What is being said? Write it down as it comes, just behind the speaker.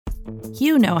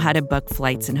You know how to book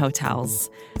flights and hotels.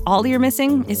 All you're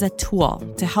missing is a tool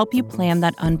to help you plan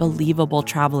that unbelievable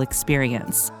travel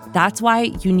experience. That's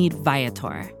why you need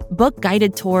Viator. Book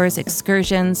guided tours,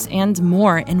 excursions, and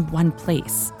more in one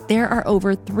place. There are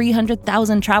over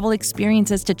 300,000 travel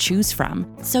experiences to choose from,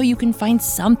 so you can find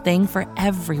something for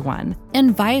everyone.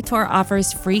 And Viator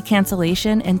offers free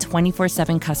cancellation and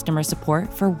 24/7 customer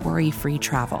support for worry-free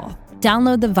travel.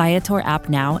 Download the Viator app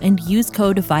now and use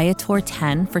code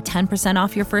Viator10 for 10%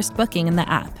 off your first booking in the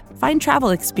app. Find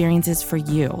travel experiences for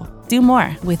you. Do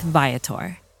more with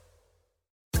Viator.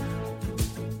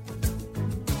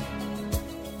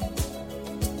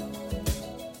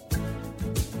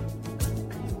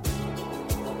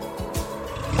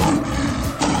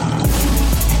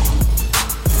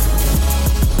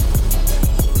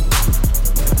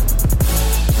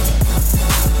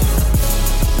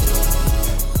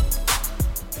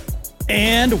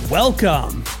 And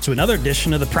welcome to another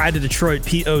edition of the Pride of Detroit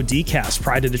PODcast.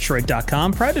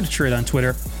 PrideOfDetroit.com, Pride of Detroit on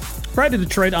Twitter, Pride of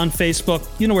Detroit on Facebook.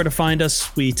 You know where to find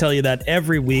us. We tell you that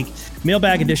every week.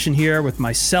 Mailbag edition here with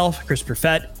myself, Chris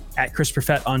Perfett, at Chris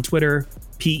Perfett on Twitter,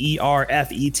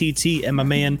 PERFETT, and my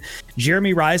man,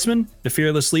 Jeremy Reisman, the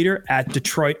fearless leader at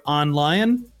Detroit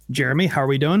Online. Jeremy, how are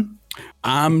we doing?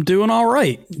 I'm doing all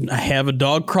right. I have a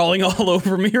dog crawling all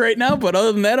over me right now, but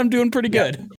other than that, I'm doing pretty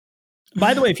good.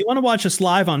 By the way, if you want to watch us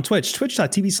live on Twitch,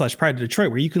 twitch.tv/Pride of Detroit,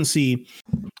 where you can see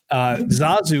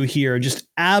Zazu here just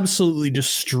absolutely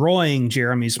destroying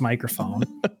Jeremy's microphone.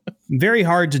 Very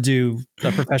hard to do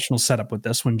a professional setup with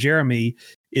this when Jeremy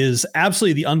is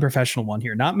absolutely the unprofessional one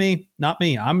here. Not me.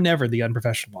 I'm never the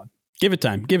unprofessional one. Give it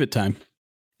time.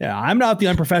 Yeah, I'm not the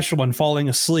unprofessional one falling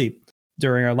asleep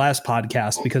during our last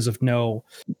podcast because of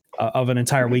of an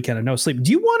entire weekend of no sleep.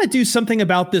 Do you want to do something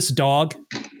about this dog?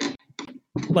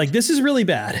 Like, this is really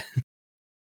bad.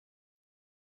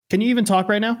 Can you even talk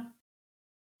right now?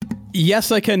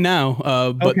 Yes, I can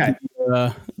now. But okay.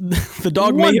 The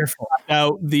dog may have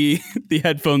out the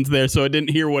headphones there, so I didn't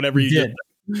hear whatever you did.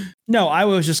 No, I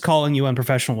was just calling you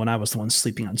unprofessional when I was the one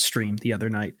sleeping on stream the other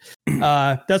night.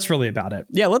 That's really about it.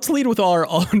 Yeah, let's lead with all our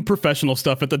unprofessional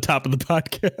stuff at the top of the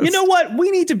podcast. You know what? We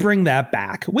need to bring that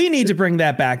back.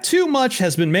 Too much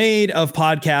has been made of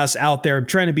podcasts out there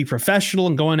trying to be professional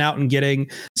and going out and getting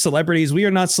celebrities. We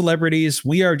are not celebrities.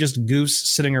 We are just goofs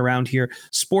sitting around here.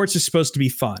 Sports is supposed to be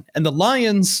fun. And the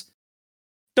Lions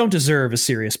don't deserve a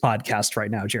serious podcast right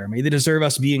now, Jeremy. They deserve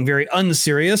us being very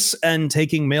unserious and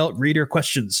taking mail reader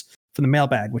questions from the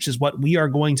mailbag, which is what we are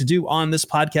going to do on this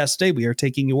podcast today. We are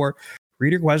taking your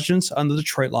reader questions on the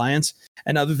Detroit Lions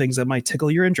and other things that might tickle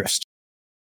your interest.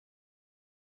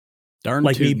 Darn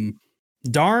tootin'.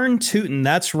 Darn tootin',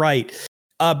 that's right.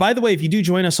 By the way, if you do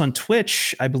join us on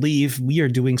Twitch, I believe we are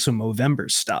doing some Movember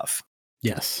stuff.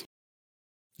 Yes.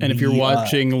 And if you're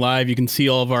watching live, you can see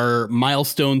all of our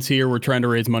milestones here. We're trying to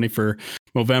raise money for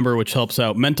Movember, which helps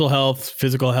out mental health,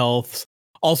 physical health,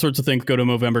 all sorts of things. Go to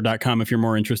Movember.com if you're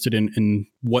more interested in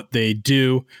what they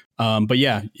do. But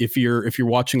yeah, if you're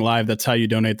watching live, that's how you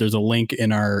donate. There's a link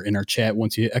in our chat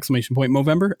once you hit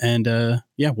 !Movember. And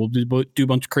we'll do a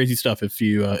bunch of crazy stuff if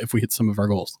we hit some of our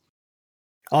goals.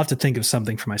 I'll have to think of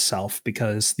something for myself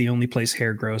because the only place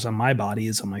hair grows on my body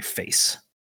is on my face.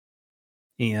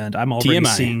 And I'm already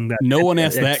TMI. Seeing that. No one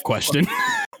asked that question.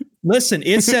 Listen,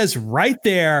 it says right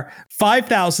there,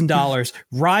 $5,000,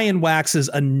 Ryan waxes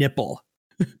a nipple.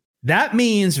 That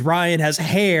means Ryan has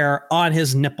hair on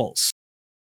his nipples.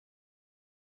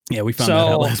 Yeah, we found that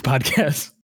out last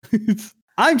podcast.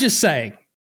 I'm just saying.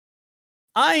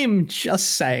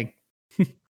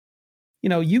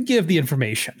 You give the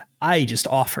information. I just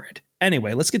offer it.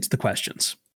 Anyway, let's get to the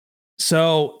questions.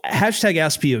 So,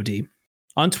 #AskPOD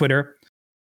on Twitter,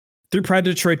 through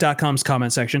PrideOfDetroit.com's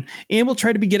comment section. And we'll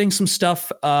try to be getting some stuff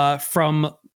from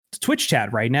the Twitch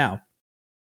chat right now.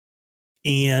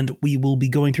 And we will be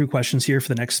going through questions here for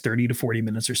the next 30 to 40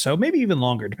 minutes or so, maybe even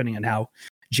longer, depending on how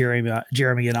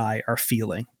Jeremy and I are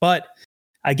feeling. But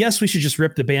I guess we should just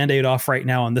rip the Band-Aid off right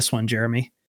now on this one,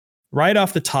 Jeremy. Right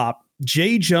off the top,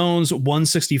 J Jones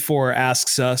 164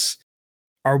 asks us,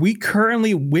 are we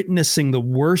currently witnessing the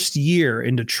worst year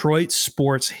in Detroit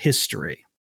sports history?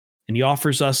 And he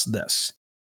offers us this.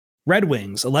 Red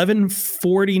Wings,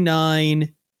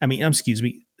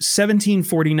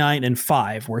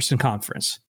 1749-5, worst in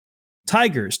conference.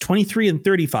 Tigers,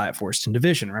 23-35, worst in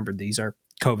division. Remember, these are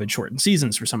COVID-shortened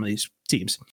seasons for some of these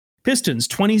teams. Pistons,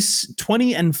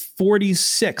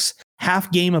 20-46,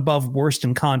 half game above worst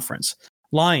in conference.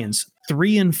 Lions,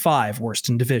 3-5, worst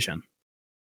in division.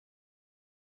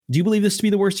 Do you believe this to be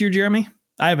the worst year, Jeremy?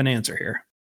 I have an answer here.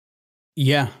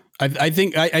 Yeah, I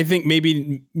think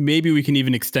maybe we can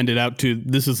even extend it out to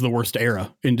this is the worst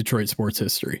era in Detroit sports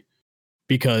history,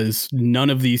 because none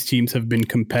of these teams have been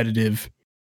competitive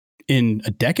in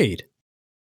a decade.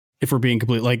 If we're being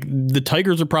complete, like the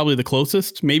Tigers are probably the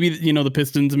closest. Maybe, the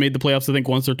Pistons made the playoffs, I think,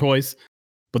 once or twice.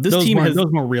 But this team has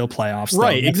those more real playoffs,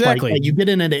 right? Exactly. Like you get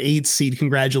in at an 8 seed.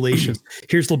 Congratulations.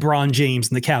 Here's LeBron James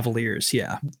and the Cavaliers.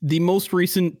 Yeah. The most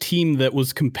recent team that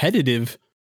was competitive,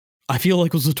 I feel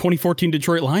like, was the 2014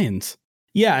 Detroit Lions.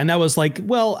 Yeah, and that was like,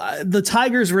 the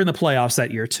Tigers were in the playoffs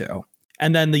that year too,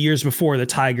 and then the years before the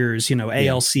Tigers,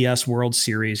 ALCS World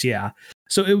Series. Yeah,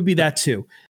 so it would be that too.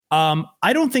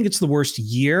 I don't think it's the worst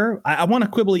year. I want to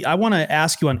quibble. I want to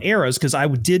ask you on eras, because I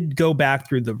did go back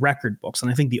through the record books, and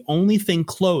I think the only thing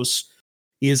close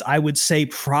is, I would say,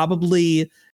 probably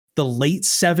the late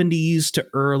 70s to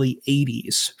early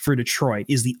 80s for Detroit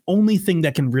is the only thing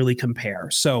that can really compare.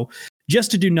 So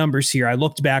just to do numbers here, I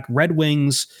looked back. Red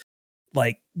Wings,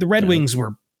 like the Red Wings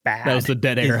were bad. That was the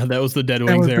dead era. That was the Dead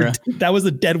Wings era. That was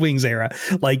the Dead Wings era.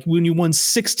 Like when you won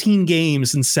 16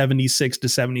 games in 76 to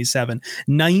 77,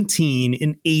 19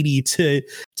 in 80 to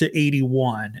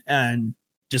 81, and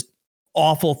just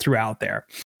awful throughout there.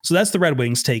 So that's the Red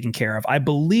Wings taken care of. I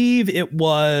believe it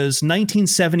was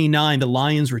 1979. The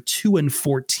Lions were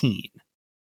 2-14.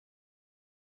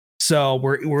 So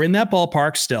we're in that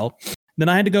ballpark still. Then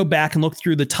I had to go back and look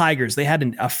through the Tigers. They had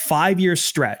a 5-year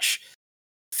stretch.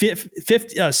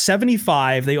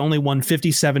 75, they only won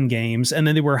 57 games, and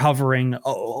then they were hovering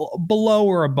below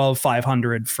or above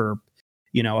 500 for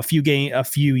a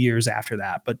few years after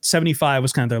that. But 75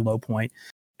 was kind of their low point.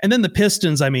 And then the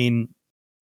Pistons,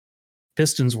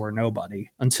 Pistons were nobody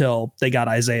until they got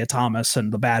Isaiah Thomas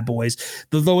and the Bad Boys.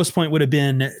 The lowest point would have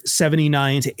been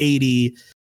 79 to 80,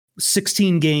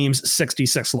 16 games,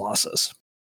 66 losses.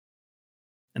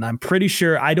 And I'm pretty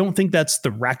sure, I don't think that's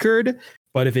the record,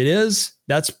 but if it is,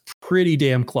 that's pretty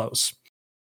damn close.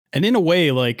 And in a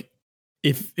way, like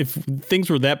if things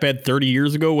were that bad 30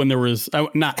 years ago, when there was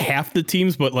not half the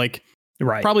teams, but like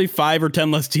probably 5 or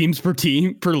 10 less teams per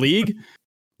league,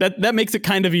 that makes it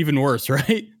kind of even worse,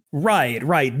 right?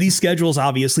 Right. These schedules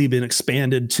obviously have been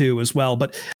expanded too as well.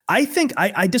 But I think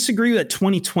I disagree that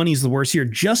 2020 is the worst year,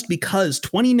 just because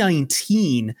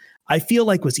 2019, I feel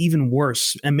like, was even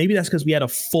worse. And maybe that's because we had a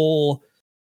full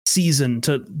season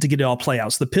to get it all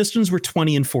playouts. The Pistons were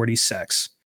 20-46.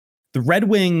 The Red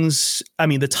Wings,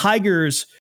 the Tigers,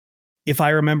 if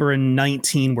I remember, in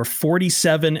 19 were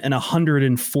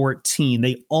 47-114.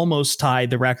 They almost tied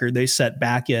the record they set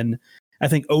back in, I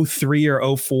think, 03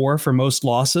 or 04 for most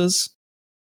losses.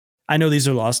 I know these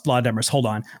are a lot of numbers. Hold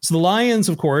on. So the Lions,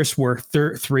 of course, were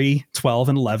 3, 12,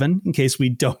 and 11, in case we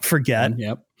don't forget.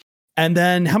 Yep. And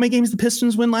then how many games did the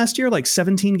Pistons win last year? Like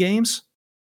 17 games?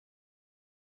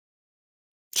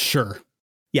 Sure.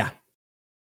 Yeah.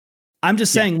 I'm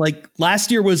just saying, like,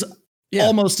 last year was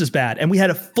almost as bad. And we had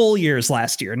a full years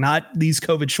last year, not these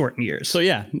COVID shortened years. So,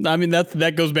 yeah,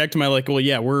 that goes back to my, like,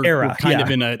 we're kind of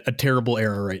in a terrible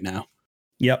era right now.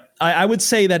 Yep. I would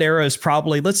say that era is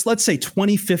probably, let's say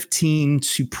 2015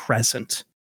 to present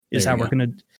is how we're going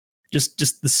to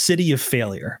just the city of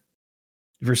failure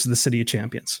versus the city of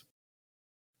champions.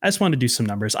 I just want to do some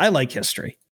numbers. I like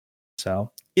history.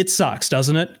 So it sucks,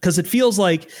 doesn't it? Because it feels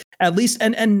like, at least,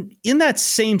 and in that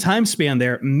same time span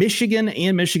there, Michigan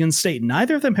and Michigan State,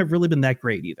 neither of them have really been that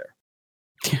great either.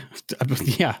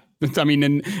 Yeah.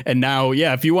 And now,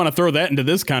 if you want to throw that into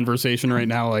this conversation right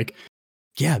now, like,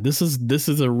 this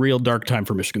is a real dark time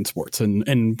for Michigan sports.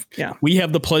 And we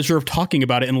have the pleasure of talking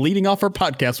about it and leading off our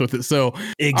podcast with it. So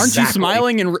Aren't you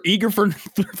smiling and eager for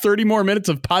 30 more minutes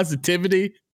of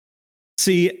positivity?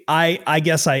 See, I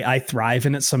guess I thrive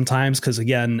in it sometimes, because,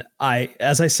 again,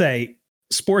 as I say,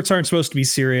 sports aren't supposed to be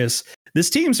serious.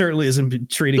 This team certainly isn't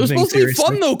treating things seriously. They're supposed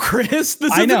to be fun, though, Chris.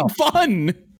 This isn't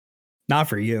fun. Not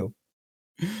for you.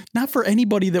 Not for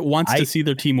anybody that wants to see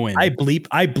their team win. I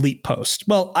bleep post.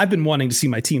 Well, I've been wanting to see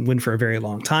my team win for a very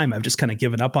long time. I've just kind of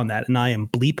given up on that, and I am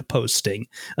bleep posting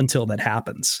until that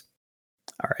happens.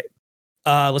 All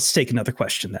right. Let's take another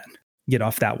question then. Get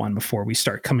off that one before we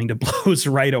start coming to blows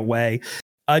right away.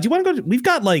 Do you want to go we've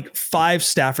got like 5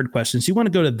 Stafford questions. Do you want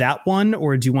to go to that one,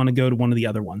 or do you want to go to one of the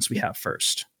other ones we have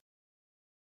first?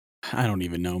 I don't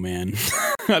even know, man.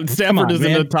 Stafford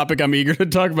isn't a topic I'm eager to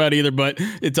talk about either, but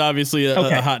it's obviously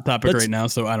a hot topic right now,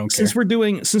 so I don't care.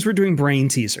 Since we're doing brain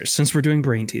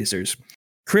teasers,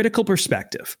 critical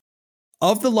perspective.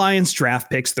 Of the Lions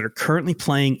draft picks that are currently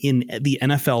playing in the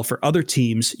NFL for other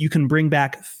teams, you can bring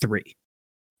back 3.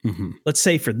 Mm-hmm. Let's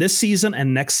say for this season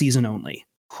and next season only.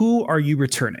 Who are you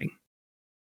returning?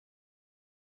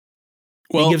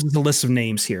 He gives us a list of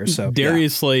names here. So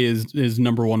Darius Slay is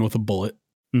number one with a bullet.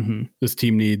 Mm-hmm. This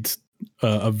team needs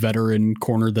a veteran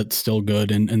corner that's still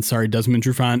good. And sorry, Desmond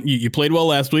Trufant, you played well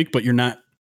last week, but you're not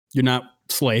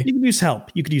Slay. You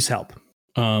could use help.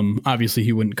 Obviously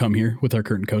he wouldn't come here with our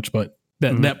current coach, but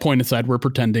that point aside, we're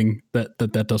pretending that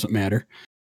doesn't matter.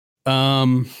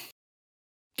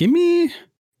 Give me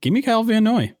Kyle Van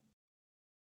Noy.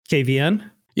 KVN.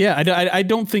 Yeah, I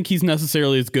don't think he's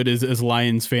necessarily as good as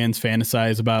Lions fans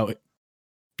fantasize about,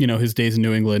 his days in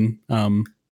New England.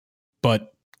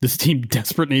 But this team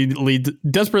desperately needs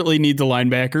a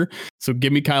linebacker. So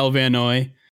give me Kyle Van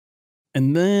Noy.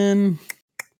 And then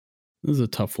this is a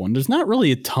tough one. There's not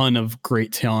really a ton of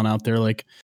great talent out there. Like,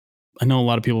 I know a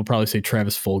lot of people probably say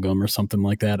Travis Fulgham or something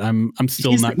like that. I'm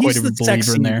still not quite a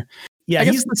believer in there. Yeah,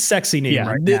 he's the sexy name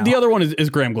right now. The other one is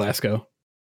Graham Glasgow.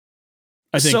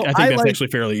 I think that's actually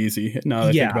fairly easy. Now that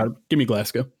I think about it. Give me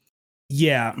Glasgow.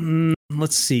 Yeah.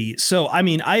 Let's see. So, I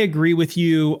mean, I agree with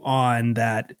you on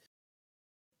that.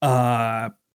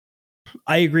 I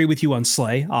agree with you on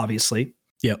Slay, obviously.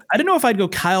 Yeah. I don't know if I'd go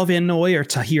Kyle Van Noy or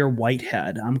Tahir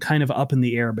Whitehead. I'm kind of up in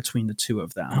the air between the two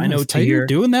of them. I know Tahir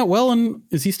doing that well, and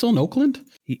is he still in Oakland?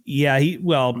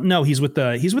 No, he's with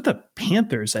the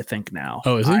Panthers, I think now.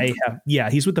 Oh, is he?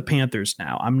 He's with the Panthers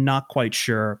now. I'm not quite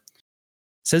sure.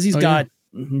 Says he's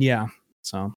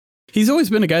so he's always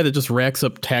been a guy that just racks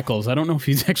up tackles. I don't know if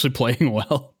he's actually playing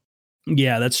well.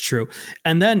 Yeah, that's true.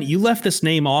 And then you left this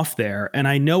name off there, and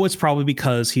I know it's probably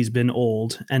because he's been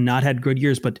old and not had good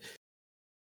years, but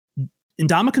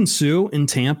Ndamukong Suh in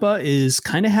Tampa is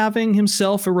kind of having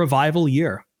himself a revival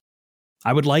year.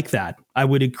 I would like that. I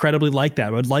would incredibly like that.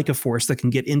 I would like a force that can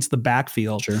get into the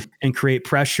backfield and create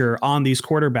pressure on these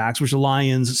quarterbacks, which the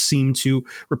Lions seem to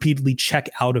repeatedly check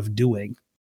out of doing.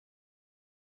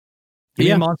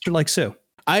 A monster like Suh.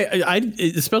 I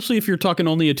especially if you're talking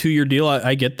only a 2-year deal,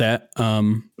 I get that.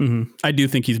 I do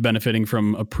think he's benefiting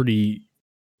from a pretty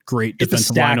great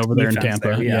defensive line over there in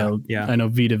Tampa. Yeah. I know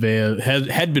Vita Vea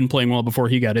had been playing well before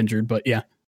he got injured, but yeah,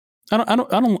 I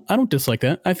don't dislike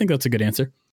that. I think that's a good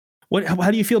answer.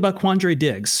 How do you feel about Quandre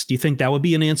Diggs? Do you think that would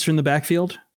be an answer in the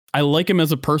backfield? I like him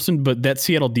as a person, but that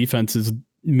Seattle defense is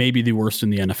maybe the worst in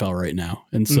the NFL right now.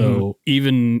 And so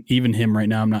even him right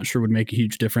now, I'm not sure would make a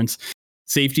huge difference.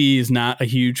 Safety is not a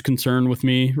huge concern with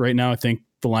me right now. I think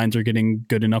the Lions are getting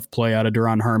good enough play out of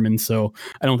Duron Harmon. So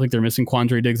I don't think they're missing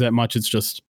Quandre Diggs that much. It's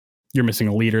just, you're missing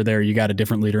a leader there. You got a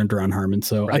different leader in Duron Harmon.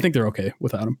 So I think they're okay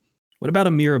without him. What about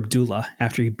Amir Abdullah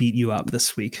after he beat you up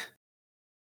this week?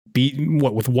 Beat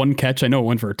what with one catch? I know it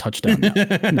went for a touchdown. No.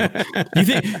 You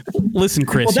think? Listen,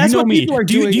 Chris, well, you know me.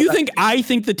 Do you think I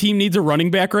think the team needs a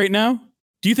running back right now?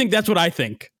 Do you think that's what I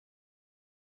think?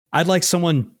 I'd like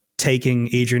someone taking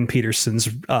Adrian Peterson's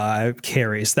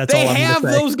carries. That's all I'm have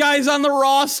those guys on the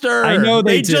roster. I know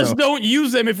they do. Just don't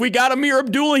use them. If we got Amir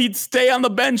Abdullah, he'd stay on the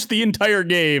bench the entire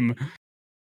game.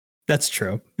 That's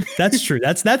true. That's true.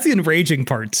 That's the enraging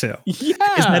part too. Yeah.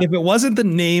 Is that if it wasn't the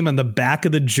name on the back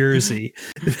of the jersey,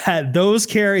 that those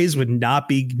carries would not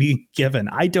be given.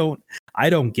 I don't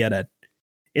get it.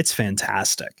 It's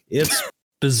fantastic. It's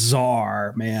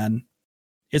bizarre, man.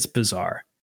 It's bizarre.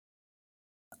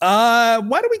 Why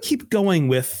don't we keep going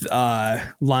with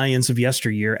Lions of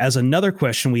yesteryear? As another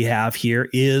question we have here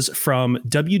is from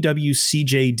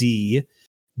WWCJD.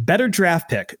 Better draft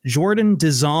pick, Jordan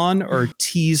Dizon or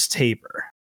Tease Tabor?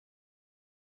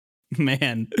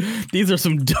 Man, these are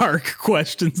some dark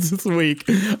questions this week.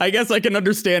 I guess I can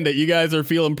understand it. You guys are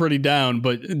feeling pretty down,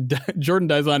 but Jordan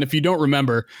Dizon, if you don't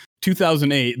remember,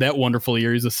 2008, that wonderful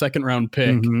year, he's a second-round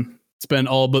pick. Spent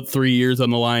all but 3 years on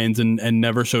the Lions and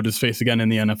never showed his face again in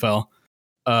the NFL.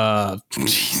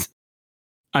 Geez.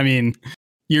 I mean,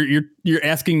 you're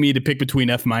asking me to pick between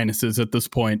F minuses at this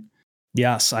point.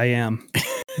 Yes, I am.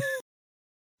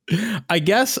 I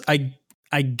guess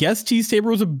Tease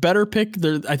Tabor was a better pick.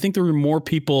 I think there were more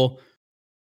people,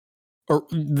 or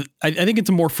I think it's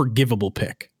a more forgivable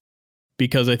pick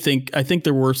because I think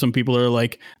there were some people that are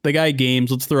like, the guy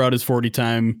games, let's throw out his 40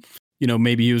 time.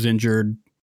 Maybe he was injured.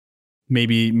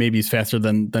 Maybe he's faster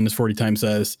than his 40 time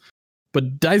says.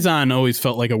 But Dizon always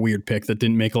felt like a weird pick that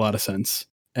didn't make a lot of sense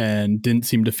and didn't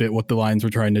seem to fit what the Lions were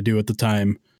trying to do at the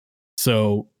time.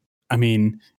 So, I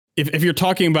mean, if you're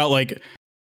talking about like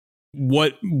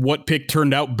what pick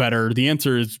turned out better, the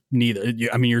answer is neither.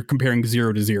 I mean, you're comparing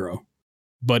 0 to 0.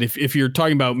 But if you're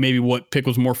talking about maybe what pick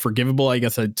was more forgivable, I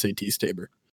guess I'd say Tease Tabor.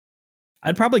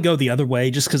 I'd probably go the other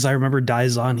way just because I remember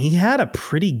Dizon. He had a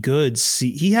pretty good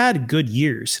he had good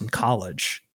years in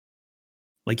college.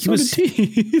 Like he was,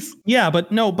 yeah,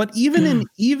 but even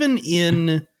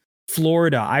in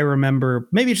Florida, I remember,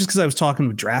 maybe it's just because I was talking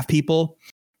with draft people,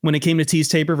 when it came to Tease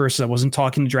Taper versus I wasn't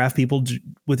talking to draft people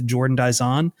with Jordan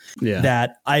Dizon. Yeah.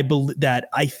 That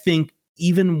I think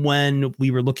even when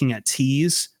we were looking at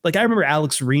Tease, like I remember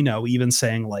Alex Reno even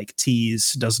saying like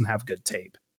Tease doesn't have good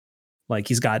tape. Like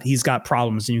he's got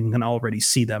problems and you can already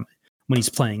see them when he's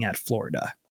playing at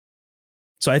Florida.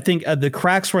 So I think the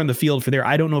cracks were in the field for there.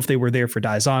 I don't know if they were there for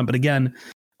Dizon, but again,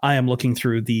 I am looking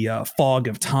through the fog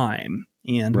of time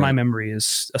and my memory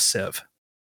is a sieve.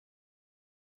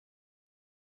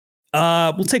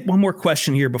 We'll take one more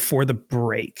question here before the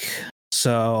break.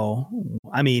 So,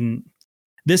 I mean,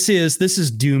 this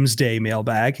is Doomsday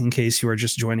Mailbag in case you are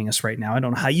just joining us right now. I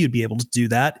don't know how you'd be able to do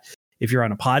that if you're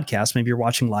on a podcast. Maybe you're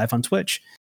watching live on Twitch.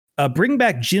 Bring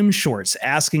back Jim Shorts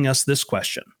asking us this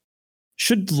question.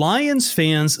 Should Lions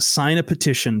fans sign a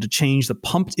petition to change the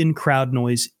pumped in crowd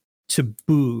noise to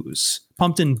boos?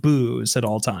 Pumped in boos at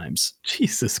all times.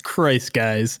 Jesus Christ,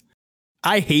 guys.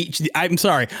 I'm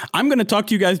sorry. I'm going to talk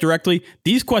to you guys directly.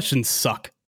 These questions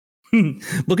suck.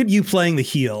 Look at you playing the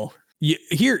heel.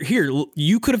 Here,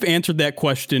 you could have answered that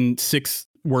question 6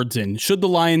 words in. Should the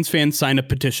Lions fans sign a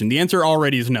petition? The answer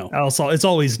already is no. Also, it's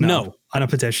always no on a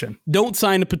petition. Don't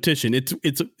sign a petition.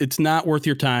 It's not worth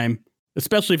your time,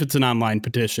 especially if it's an online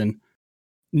petition.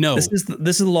 No. This is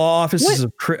the law offices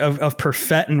of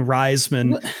Perfett and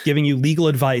Reisman giving you legal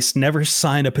advice. Never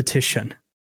sign a petition.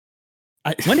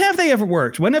 When have they ever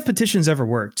worked? When have petitions ever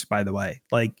worked, by the way?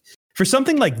 Like for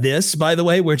something like this, by the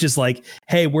way, which is like,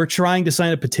 hey, we're trying to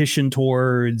sign a petition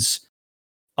towards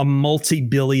a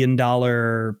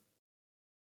multi-billion-dollar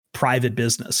private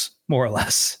business, more or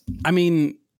less. I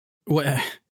mean,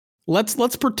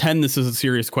 let's pretend this is a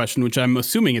serious question, which I'm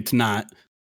assuming it's not.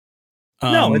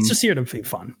 No, it's just here to be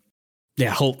fun.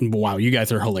 Yeah. Wow. You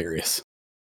guys are hilarious.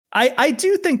 I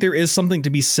do think there is something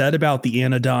to be said about the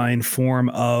anodyne form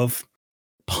of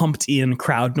pumped in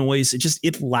crowd noise.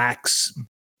 It lacks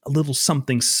a little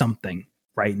something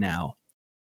right now.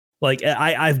 Like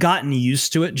I've gotten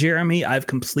used to it, Jeremy. I've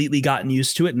completely gotten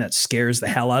used to it. And that scares the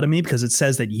hell out of me because it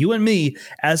says that you and me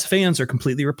as fans are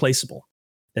completely replaceable.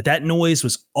 That noise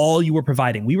was all you were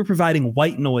providing. We were providing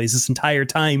white noise this entire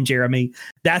time, Jeremy.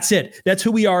 That's it. That's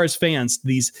who we are as fans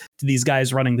to these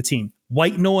guys running the team.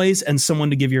 White noise and someone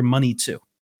to give your money to.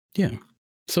 Yeah.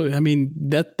 So, I mean,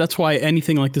 that's why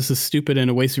anything like this is stupid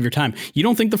and a waste of your time. You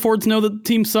don't think the Fords know that the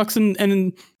team sucks and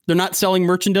they're not selling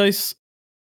merchandise?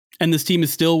 And this team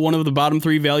is still one of the bottom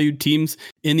 3 valued teams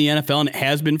in the NFL, and it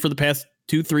has been for the past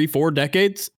 2, 3, 4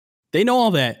 decades. They know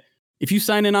all that. If you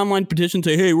sign an online petition,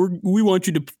 say, hey, we want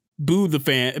you to boo the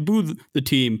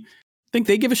team. Think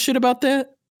they give a shit about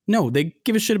that? No, they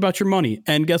give a shit about your money.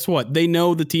 And guess what? They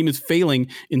know the team is failing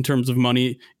in terms of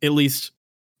money, at least,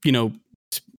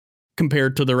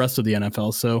 compared to the rest of the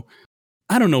NFL. So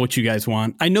I don't know what you guys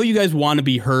want. I know you guys want to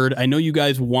be heard. I know you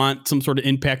guys want some sort of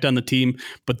impact on the team,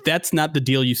 but that's not the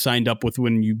deal you signed up with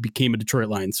when you became a Detroit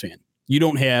Lions fan. You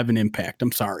don't have an impact.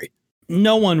 I'm sorry.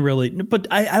 No one really, but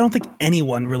I don't think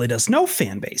anyone really does. No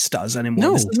fan base does anymore.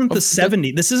 No, this isn't the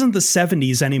 70s. This isn't the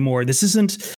 70s anymore. This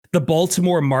isn't the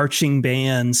Baltimore marching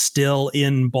band still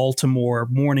in Baltimore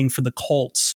mourning for the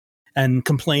Colts and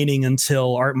complaining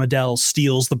until Art Modell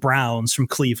steals the Browns from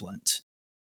Cleveland.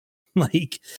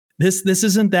 Like this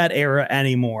isn't that era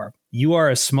anymore. You are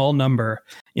a small number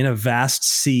in a vast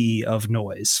sea of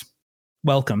noise.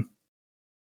 Welcome.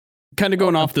 Kind of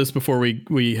going off this before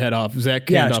we head off. Zach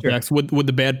Candoff asks, would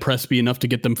the bad press be enough to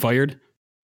get them fired?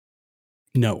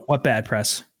 No. What bad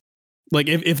press? Like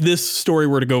if this story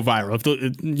were to go viral,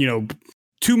 if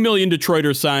 2 million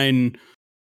Detroiters sign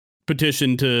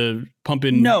petition to pump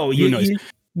in noise.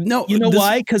 No, you know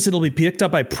why? Because it'll be picked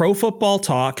up by Pro Football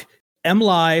Talk,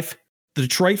 MLive, the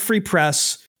Detroit Free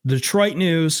Press, the Detroit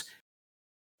News.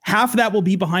 Half of that will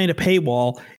be behind a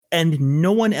paywall, and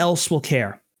no one else will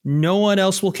care. No one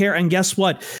else will care. And guess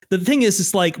what? The thing is,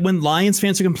 it's like when Lions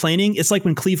fans are complaining, it's like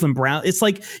when Cleveland Brown, it's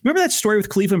like, remember that story with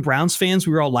Cleveland Browns fans?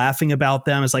 We were all laughing about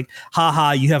them. It's like,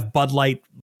 haha, you have Bud Light,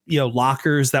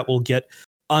 lockers that will get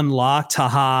unlocked.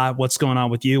 Haha, what's going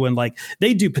on with you? And like,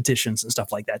 they do petitions and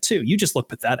stuff like that too. You just look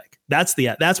pathetic. That's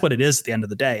what it is at the end of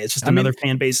the day. It's just another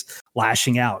fan base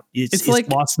lashing out. It's like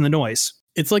lost in the noise.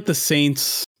 It's like the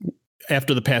Saints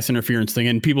after the pass interference thing,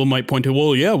 and people might point to,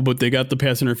 well, yeah, but they got the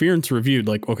pass interference reviewed.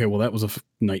 Like, okay, well, that was a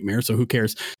nightmare, so who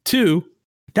cares? 2,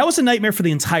 that was a nightmare for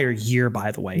the entire year,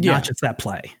 by the way, not just that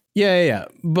play. Yeah.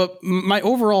 But my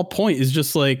overall point is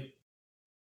just like,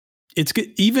 it's good.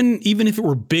 Even if it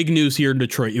were big news here in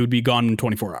Detroit, it would be gone in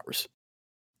 24 hours.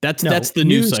 That's the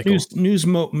news cycle.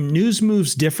 News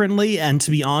moves differently, and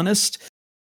to be honest,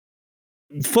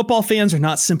 football fans are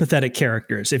not sympathetic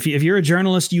characters. If you're a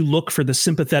journalist, you look for the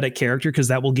sympathetic character because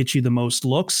that will get you the most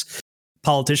looks.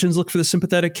 Politicians look for the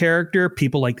sympathetic character.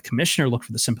 People like the commissioner look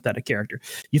for the sympathetic character.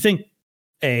 You think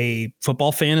a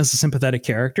football fan is a sympathetic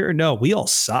character? No, we all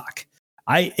suck.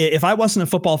 If I wasn't a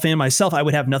football fan myself, I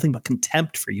would have nothing but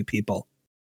contempt for you people.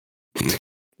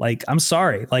 Like, I'm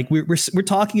sorry. Like, we're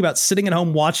talking about sitting at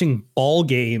home watching ball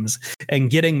games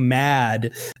and getting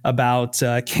mad about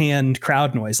canned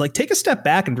crowd noise. Like, take a step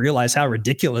back and realize how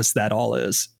ridiculous that all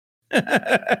is.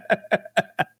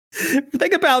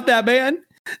 Think about that, man.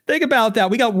 Think about that.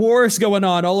 We got wars going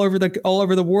on all over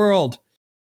the world.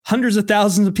 Hundreds of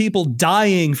thousands of people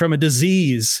dying from a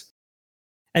disease.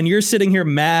 And you're sitting here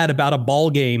mad about a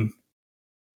ball game.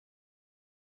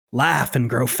 Laugh and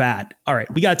grow fat. All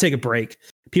right, we got to take a break.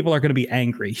 People are going to be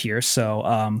angry here. So,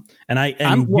 I'm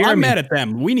mad at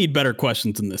them. We need better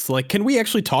questions than this. Like, can we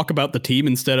actually talk about the team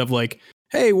instead of like,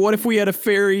 hey, what if we had a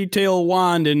fairy tale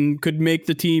wand and could make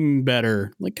the team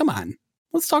better? Like, come on,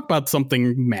 let's talk about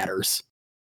something matters.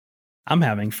 I'm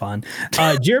having fun.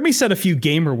 Jeremy said a few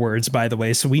gamer words, by the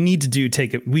way, so we do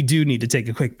need to take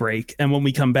a quick break. And when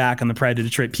we come back on the Pride of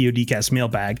Detroit Podcast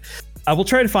mailbag, I will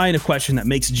try to find a question that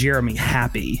makes Jeremy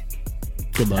happy.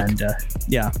 Good luck. And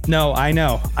no, I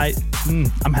know.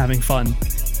 I'm having fun.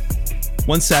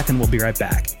 1 second, we'll be right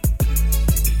back.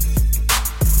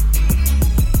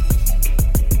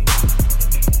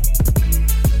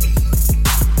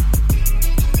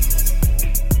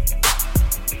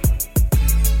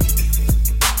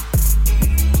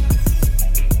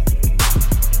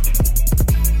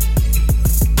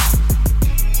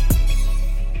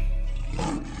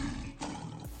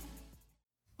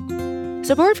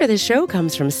 Support for this show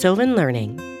comes from Sylvan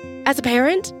Learning. As a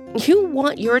parent, you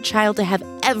want your child to have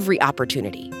every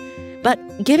opportunity, but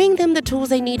giving them the tools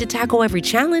they need to tackle every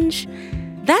challenge,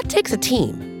 that takes a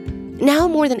team. Now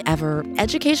more than ever,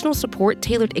 educational support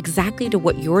tailored exactly to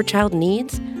what your child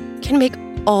needs can make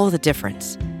all the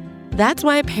difference. That's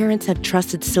why parents have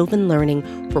trusted Sylvan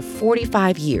Learning for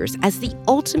 45 years as the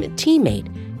ultimate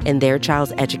teammate in their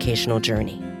child's educational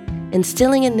journey,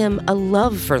 instilling in them a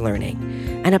love for learning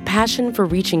and a passion for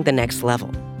reaching the next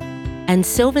level. And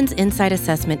Sylvan's Insight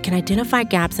Assessment can identify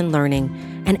gaps in learning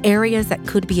and areas that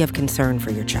could be of concern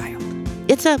for your child.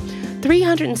 It's a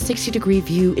 360-degree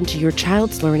view into your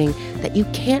child's learning that you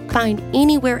can't find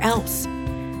anywhere else,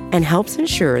 and helps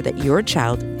ensure that your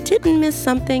child didn't miss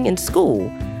something in school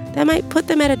that might put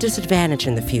them at a disadvantage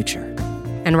in the future.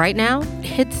 And right now,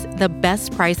 it's the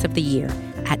best price of the year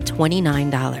at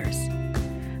 $29.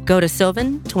 Go to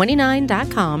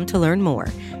sylvan29.com to learn more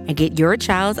and get your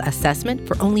child's assessment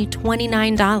for only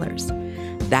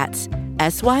 $29. That's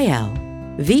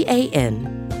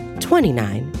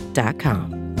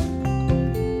SYLVAN29.com.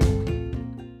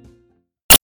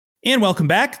 And welcome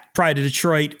back. Pride of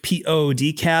Detroit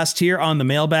Podcast here on the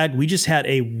mailbag. We just had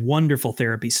a wonderful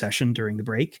therapy session during the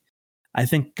break. I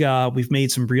think we've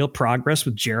made some real progress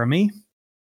with Jeremy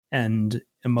and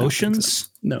emotions.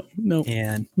 No,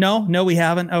 and no, we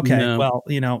haven't. Okay, no. Well,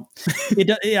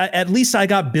 at least I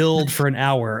got billed for an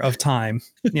hour of time.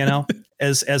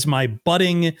 As my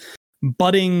budding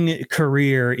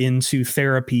career into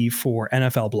therapy for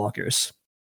NFL blockers,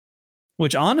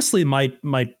 which honestly might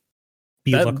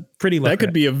be pretty lucrative. That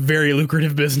could be a very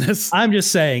lucrative business. I'm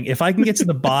just saying, if I can get to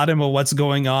the bottom of what's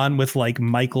going on with like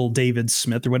Michael David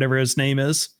Smith or whatever his name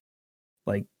is,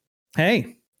 like,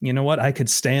 hey. You know what? I could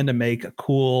stand to make a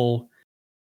cool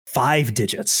 5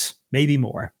 digits, maybe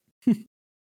more,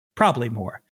 probably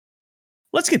more.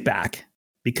 Let's get back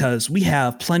because we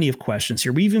have plenty of questions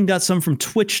here. We even got some from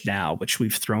Twitch now, which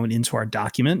we've thrown into our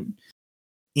document.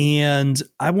 And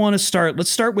I want to start.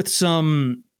 Let's start with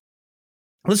Noscarelli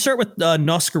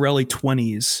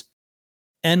 20s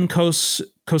and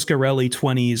Coscarelli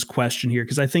 20s question here,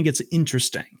 because I think it's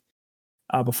interesting.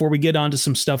 Before we get on to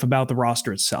some stuff about the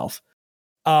roster itself.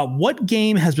 What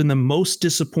game has been the most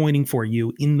disappointing for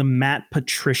you in the Matt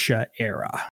Patricia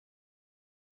era?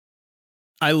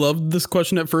 I loved this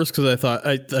question at first because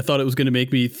I thought it was going to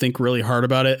make me think really hard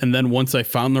about it. And then once I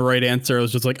found the right answer, I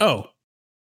was just like, oh,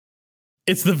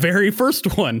 it's the very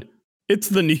first one. It's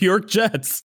the New York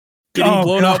Jets getting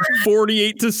blown out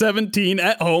 48-17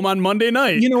 at home on Monday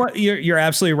night. You know what? You're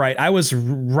absolutely right. I was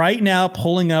right now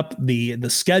pulling up the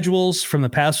schedules from the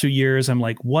past few years. I'm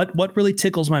like, what really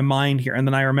tickles my mind here? And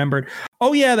then I remembered,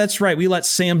 oh yeah, that's right. We let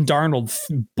Sam Darnold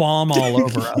bomb all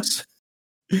over us.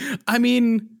 I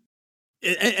mean,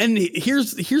 and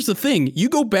here's the thing. You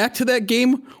go back to that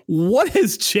game. What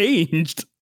has changed?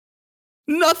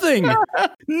 Nothing.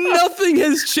 Nothing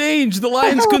has changed. The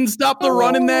Lions couldn't stop the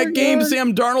run in that game. God.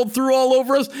 Sam Darnold threw all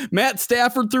over us. Matt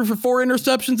Stafford threw for 4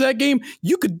 interceptions that game.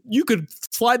 You could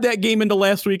slide that game into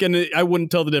last week and I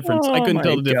wouldn't tell the difference. I couldn't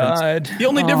tell the difference. The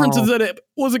only difference is that it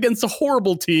was against a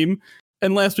horrible team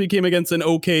and last week came against an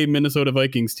okay Minnesota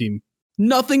Vikings team.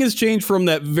 Nothing has changed from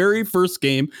that very first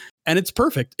game and it's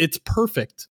perfect. It's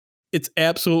perfect. It's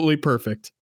absolutely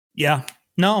perfect. Yeah.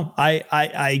 No,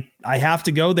 I have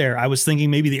to go there. I was thinking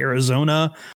maybe the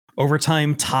Arizona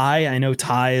overtime tie. I know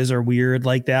ties are weird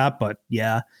like that, but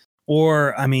yeah.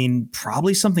 Or I mean,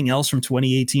 probably something else from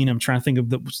 2018. I'm trying to think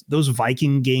of those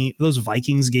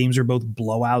Vikings games are both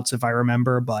blowouts if I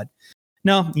remember. But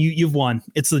no, you've won.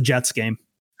 It's the Jets game.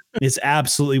 It's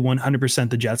absolutely 100%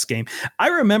 the Jets game. I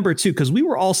remember too, because we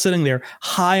were all sitting there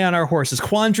high on our horses.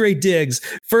 Quandre Diggs,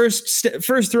 first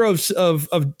throw of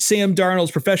Sam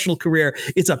Darnold's professional career.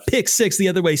 It's a pick six the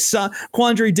other way.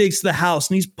 Quandre Diggs to the house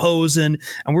and he's posing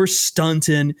and we're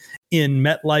stunting in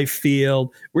MetLife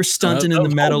Field. We're stunting in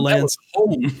the Meadowlands.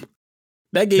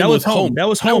 That game was home. That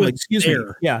was home. Excuse me.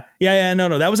 Yeah.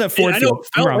 No. That was at Ford Field. I know it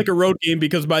felt like a road game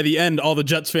because by the end, all the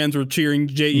Jets fans were cheering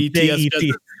Jets.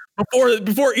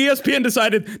 Before ESPN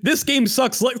decided this game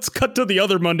sucks, let's cut to the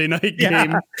other Monday night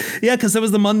game. Yeah, because that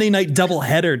was the Monday night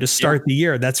doubleheader to start the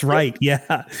year. That's right.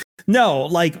 Yeah. No,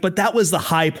 but that was the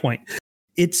high point.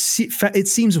 It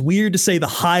seems weird to say the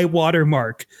high water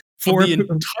mark for the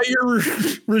entire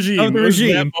regime. Of the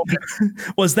regime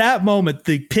was that moment,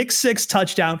 the pick six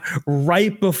touchdown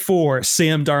right before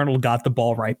Sam Darnold got the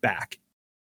ball right back.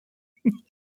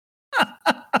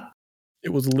 It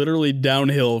was literally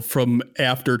downhill from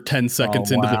after 10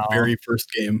 seconds into the very first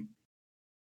game.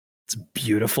 It's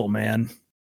beautiful, man.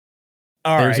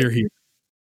 There's your here.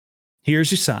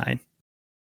 Here's your sign.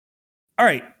 All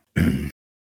right. I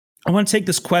want to take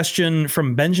this question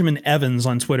from Benjamin Evans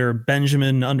on Twitter,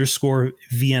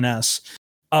 Benjamin_VNS.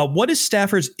 What is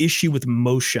Stafford's issue with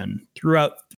motion?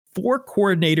 Throughout 4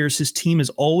 coordinators, his team has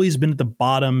always been at the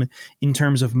bottom in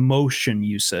terms of motion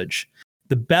usage.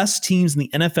 The best teams in the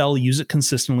NFL use it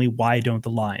consistently. Why don't the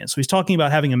Lions? So he's talking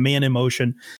about having a man in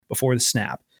motion before the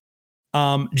snap.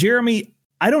 Jeremy,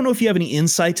 I don't know if you have any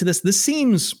insight to this. This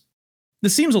seems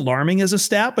alarming as a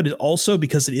stat, but it also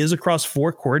because it is across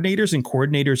 4 coordinators, and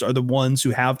coordinators are the ones who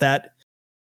have that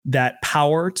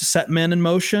power to set men in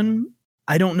motion.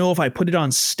 I don't know if I put it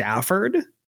on Stafford.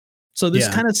 So this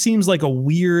kind of seems like a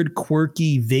weird,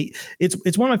 quirky.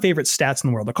 It's one of my favorite stats in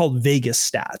the world. They're called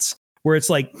Vegas stats, where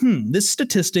it's like, this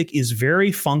statistic is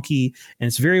very funky and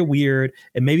it's very weird.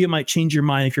 And maybe it might change your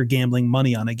mind if you're gambling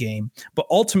money on a game, but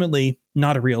ultimately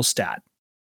not a real stat.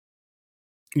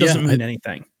 Doesn't mean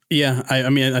anything. Yeah. I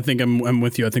mean, I think I'm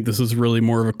with you. I think this is really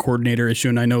more of a coordinator issue.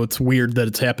 And I know it's weird that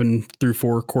it's happened through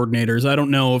 4 coordinators. I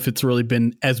don't know if it's really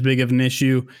been as big of an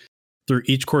issue through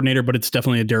each coordinator, but it's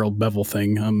definitely a Darryl Bevel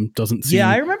thing. Doesn't seem. Yeah,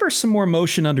 I remember some more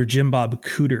motion under Jim Bob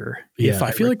Cooter. Yeah,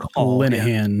 I feel recall. Like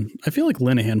Linehan. Yeah. I feel like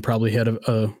Linehan probably had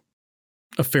a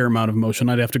fair amount of motion.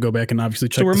 I'd have to go back and obviously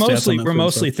check. So we're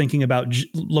mostly thinking about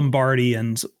Lombardi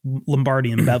and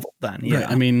Bevel then. Yeah, right.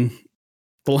 I mean,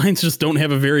 the Lions just don't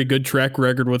have a very good track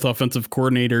record with offensive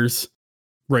coordinators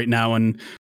right now, and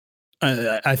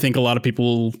I think a lot of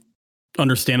people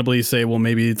understandably say, well,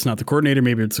 maybe it's not the coordinator,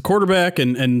 maybe it's the quarterback,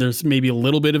 and there's maybe a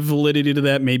little bit of validity to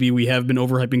that. Maybe we have been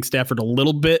overhyping Stafford a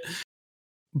little bit,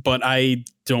 but I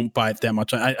don't buy it that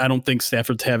much. I don't think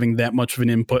Stafford's having that much of an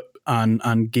input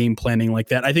on game planning like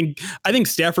that. I think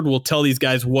Stafford will tell these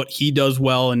guys what he does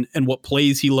well and what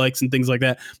plays he likes and things like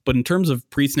that. But in terms of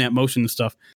pre-snap motion and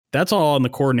stuff, that's all on the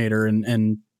coordinator,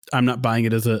 and I'm not buying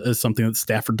it as something that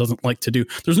Stafford doesn't like to do.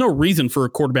 There's no reason for a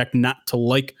quarterback not to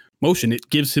like motion. It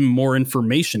gives him more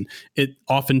information. It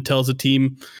often tells a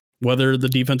team whether the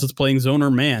defense is playing zone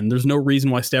or man. There's no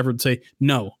reason why Stafford would say,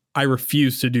 no, I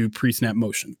refuse to do pre-snap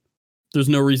motion. There's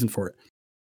no reason for it.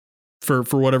 For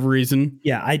whatever reason.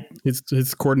 Yeah, his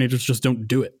coordinators just don't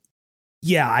do it.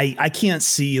 Yeah, I can't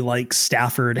see like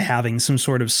Stafford having some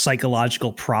sort of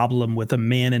psychological problem with a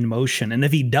man in motion. And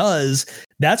if he does,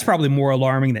 that's probably more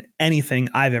alarming than anything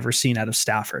I've ever seen out of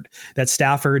Stafford. That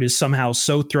Stafford is somehow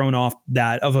so thrown off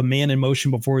that of a man in motion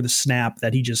before the snap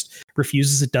that he just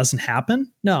refuses it doesn't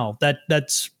happen. No,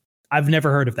 that's I've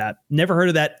never heard of that. Never heard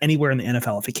of that anywhere in the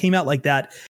NFL. If it came out like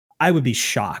that, I would be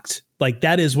shocked. Like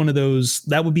that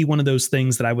would be one of those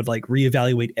things that I would like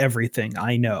reevaluate everything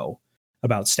I know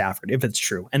about Stafford if it's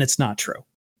true, and it's not true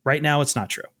right now. It's not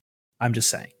true. I'm just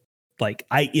saying, like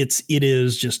it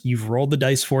is just, you've rolled the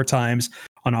dice 4 times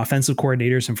on offensive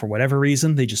coordinators, and for whatever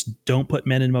reason, they just don't put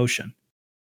men in motion.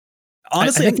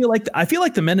 Honestly, I feel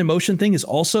like the men in motion thing is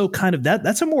also kind of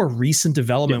that's a more recent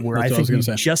development where I think we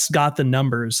just got the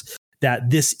numbers that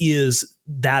this is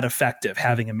that effective,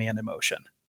 having a man in motion.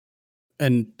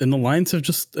 And the Lions have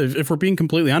just, if we're being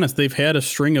completely honest, they've had a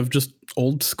string of just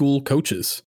old school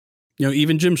coaches. You know,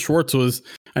 even Jim Schwartz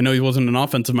I know he wasn't an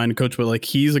offensive minded coach, but like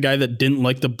he's a guy that didn't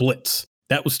like the blitz.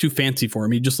 That was too fancy for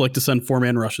him. He just liked to send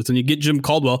 4-man rushes. And you get Jim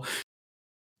Caldwell,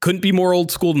 couldn't be more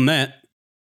old school than that.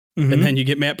 Mm-hmm. And then you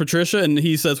get Matt Patricia, and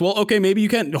he says, well, okay, maybe you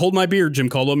can hold my beer, Jim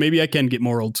Caldwell. Maybe I can get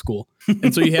more old school.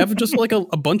 And so you have just like a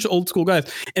bunch of old school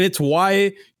guys. And it's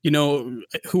why, you know,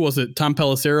 who was it? Tom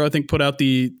Pelissero, I think, put out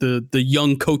the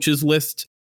young coaches list,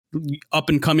 up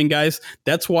and coming guys.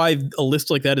 That's why a list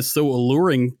like that is so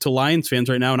alluring to Lions fans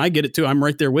right now. And I get it too. I'm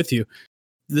right there with you.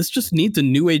 This just needs a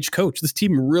new age coach. This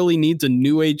team really needs a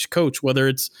new age coach, whether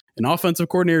it's an offensive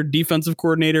coordinator, defensive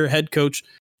coordinator, head coach.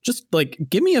 Just like,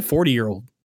 give me a 40-year-old.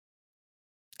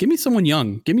 Give me someone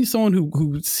young. Give me someone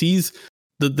who sees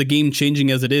the game changing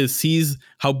as it is, sees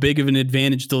how big of an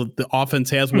advantage the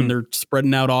offense has when they're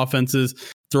spreading out offenses,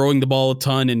 throwing the ball a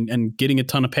ton and getting a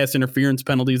ton of pass interference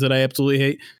penalties that I absolutely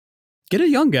hate. Get a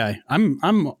young guy. I'm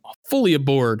fully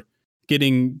aboard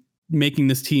making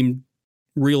this team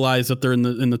realize that they're in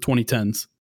the 2010s.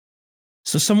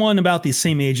 So someone about the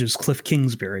same age as Cliff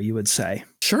Kingsbury, you would say?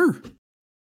 Sure.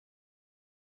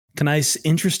 Can I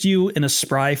interest you in a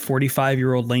spry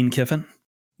 45-year-old Lane Kiffin?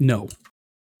 No.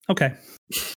 Okay.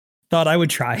 Thought I would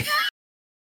try.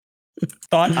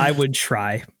 I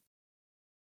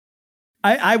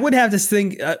would have to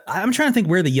think. I'm trying to think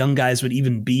where the young guys would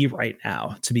even be right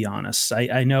now, to be honest.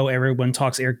 I know everyone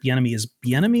talks Eric Bieniemy. Is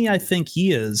Bieniemy? I think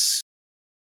he is.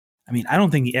 I mean, I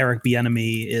don't think Eric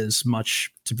Bieniemy is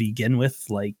much to begin with.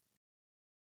 Like,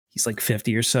 he's like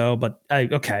 50 or so, but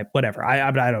okay, whatever.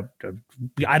 I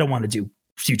don't want to do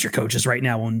future coaches right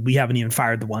now when we haven't even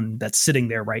fired the one that's sitting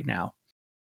there right now.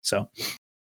 So,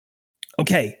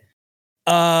 okay.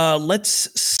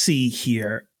 Let's see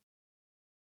here.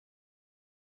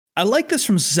 I like this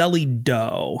from Zelly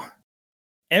Doe.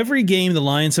 Every game the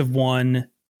Lions have won,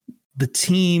 the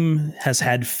team has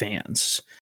had fans.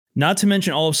 Not to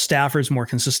mention all of Stafford's more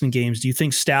consistent games. Do you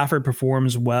think Stafford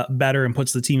performs better and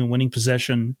puts the team in winning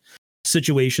possession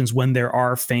situations when there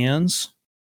are fans?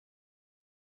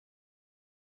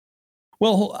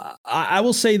 Well, I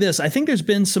will say this. I think there's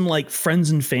been some like friends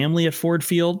and family at Ford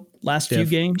Field last few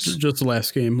games. Just the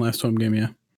last home game, yeah.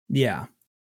 Yeah.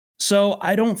 So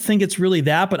I don't think it's really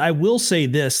that, but I will say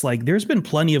this, like there's been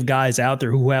plenty of guys out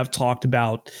there who have talked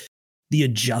about the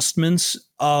adjustments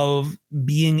of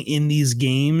being in these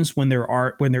games when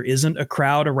there isn't a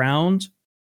crowd around,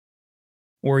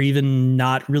 or even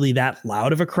not really that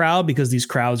loud of a crowd, because these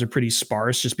crowds are pretty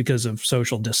sparse just because of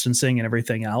social distancing and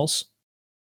everything else.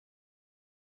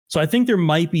 So I think there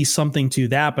might be something to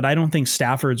that, but I don't think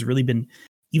Stafford's really been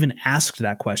even asked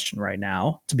that question right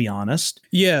now, to be honest.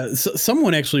 Yeah, so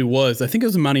someone actually was. I think it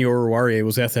was Manny Oruwariye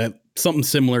was asked that something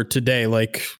similar today.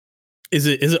 Like, is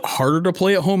it harder to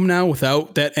play at home now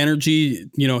without that energy?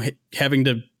 You know, having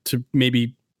to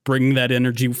maybe bring that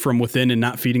energy from within and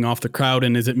not feeding off the crowd.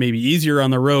 And is it maybe easier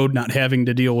on the road, not having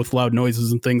to deal with loud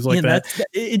noises and things like that?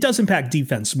 It does impact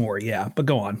defense more, yeah. But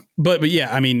go on. But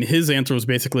yeah, I mean, his answer was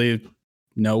basically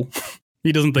no.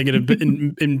 He doesn't think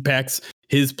it impacts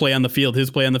his play on the field.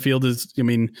 His play on the field is, I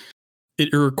mean,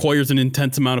 it requires an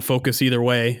intense amount of focus either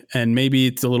way. And maybe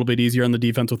it's a little bit easier on the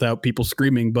defense without people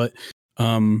screaming. But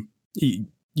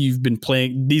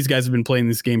these guys have been playing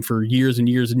this game for years and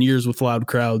years and years with loud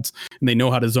crowds, and they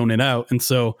know how to zone it out. And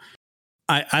so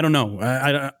I don't know.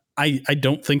 I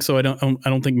don't think so. I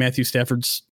don't think Matthew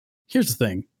Stafford's, here's the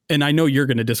thing. And I know you're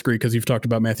going to disagree because you've talked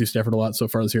about Matthew Stafford a lot so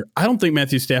far this year. I don't think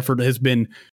Matthew Stafford has been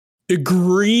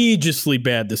egregiously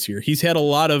bad this year. He's had a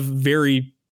lot of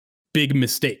very big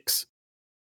mistakes,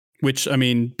 which, I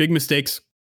mean, big mistakes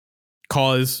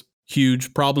cause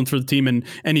huge problems for the team.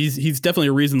 And he's definitely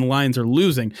a reason the Lions are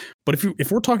losing. But if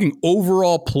we're talking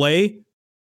overall play,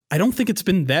 I don't think it's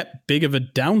been that big of a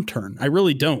downturn. I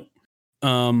really don't.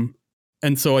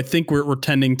 And so I think we're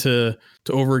tending to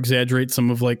over exaggerate some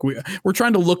of, like, we're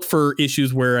trying to look for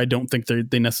issues where I don't think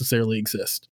they necessarily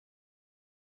exist.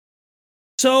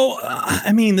 So,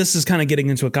 I mean, this is kind of getting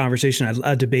into a conversation,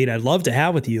 a debate I'd love to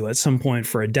have with you at some point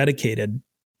for a dedicated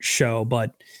show.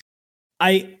 But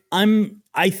I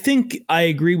think I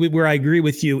agree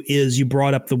with you is you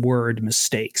brought up the word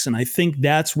mistakes. And I think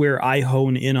that's where I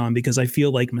hone in on, because I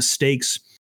feel like mistakes,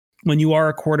 when you are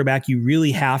a quarterback, you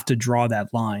really have to draw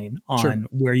that line on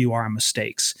where you are on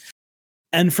mistakes.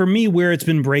 And for me, where it's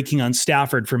been breaking on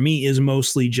Stafford, for me, is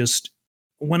mostly just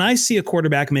when I see a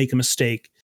quarterback make a mistake,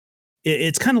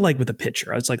 it's kind of like with a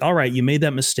pitcher. It's like, all right, you made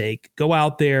that mistake. Go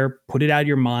out there, put it out of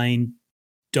your mind.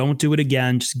 Don't do it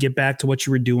again. Just get back to what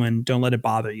you were doing. Don't let it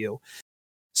bother you.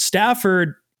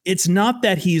 Stafford, it's not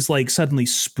that he's like suddenly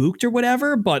spooked or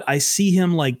whatever, but I see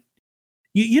him like,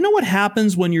 you know what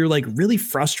happens when you're like really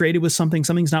frustrated with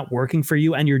something's not working for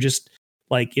you, and you're just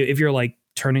like, if you're like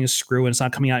turning a screw and it's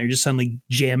not coming out, you're just suddenly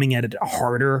jamming at it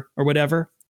harder or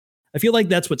whatever. I feel like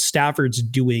that's what Stafford's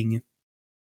doing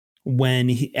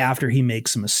after he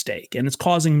makes a mistake, and it's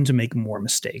causing him to make more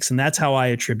mistakes. And that's how I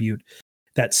attribute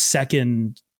that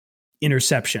second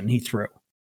interception he threw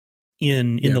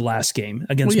in the last game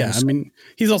against Minnesota.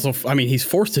 I mean, he's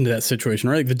forced into that situation,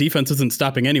 right? Like the defense isn't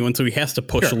stopping anyone, so he has to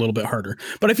push a little bit harder.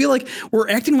 But I feel like we're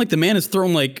acting like the man has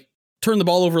turned the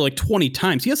ball over like 20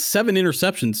 times. He has 7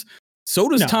 interceptions. So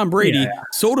does Tom Brady. Yeah.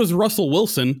 So does Russell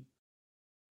Wilson.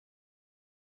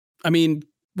 I mean,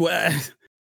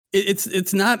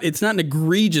 it's not an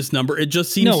egregious number. It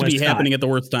just seems to be happening at the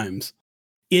worst times.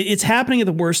 It's happening at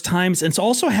the worst times. And it's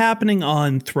also happening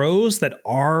on throws that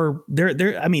are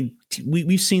there. I mean,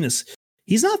 we've seen this.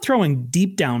 He's not throwing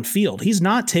deep downfield. He's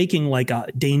not taking like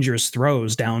dangerous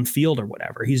throws downfield or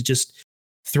whatever. He's just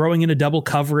throwing in a double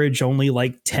coverage only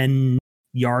like 10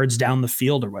 yards down the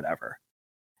field or whatever.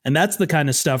 And that's the kind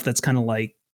of stuff that's kind of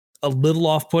like a little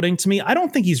off-putting to me. I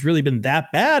don't think he's really been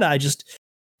that bad. I just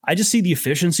see the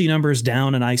efficiency numbers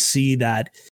down, and I see that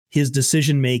his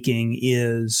decision-making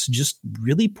is just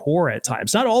really poor at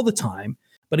times. Not all the time,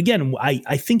 but again,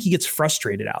 I think he gets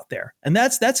frustrated out there, and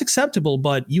that's acceptable,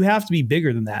 but you have to be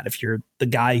bigger than that if you're the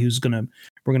guy we're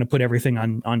going to put everything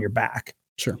on your back.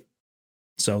 Sure.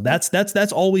 So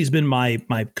that's always been my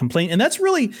complaint. And that's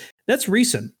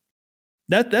recent.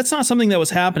 That's not something that was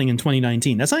happening in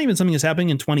 2019. That's not even something that's happening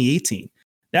in 2018.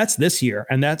 That's this year.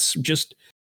 And that's just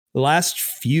the last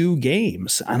few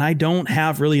games. And I don't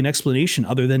have really an explanation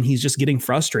other than he's just getting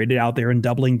frustrated out there and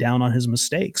doubling down on his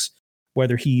mistakes,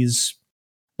 whether he's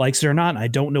likes it or not. I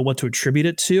don't know what to attribute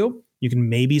it to. You can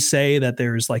maybe say that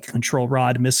there's like a control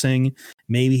rod missing.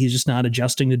 Maybe he's just not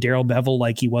adjusting to Darrell Bevel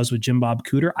like he was with Jim Bob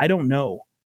Cooter. I don't know.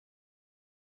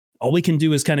 All we can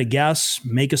do is kind of guess,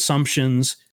 make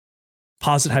assumptions,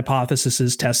 posit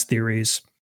hypotheses, test theories,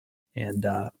 and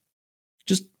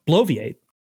just bloviate.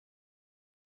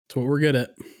 That's what we're good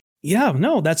at. Yeah,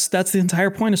 no, that's the entire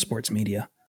point of sports media.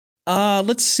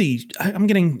 Let's see. I'm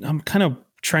kind of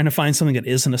trying to find something that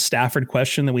isn't a Stafford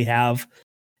question that we have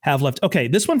left. Okay,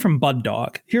 this one from Bud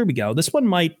Dog. Here we go. This one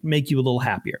might make you a little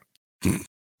happier.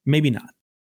 Maybe not.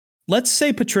 Let's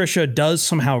say Patricia does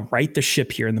somehow right the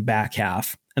ship here in the back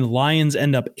half, and the Lions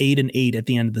end up 8-8 at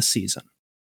the end of the season.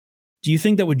 Do you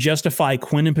think that would justify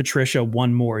Quinn and Patricia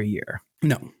one more year?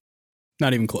 No,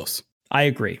 not even close. I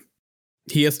agree.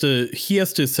 He has to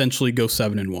essentially go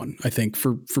 7-1, I think,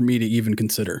 for me to even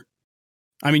consider.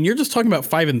 I mean, you're just talking about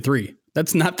 5-3.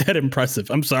 That's not that impressive.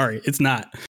 I'm sorry. It's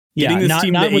not. Getting this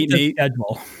team to 8-8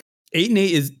 schedule.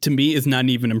 8-8 to me is not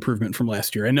even improvement from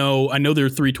last year. I know they're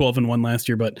 3-12-1 last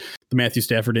year, but the Matthew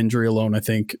Stafford injury alone, I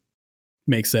think,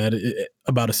 makes that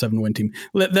about a 7-win team.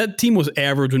 That team was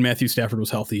average when Matthew Stafford was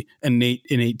healthy, and an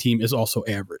 8-8 team is also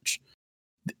average.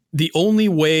 The only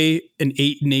way an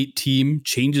 8-8 team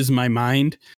changes my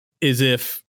mind is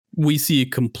if we see a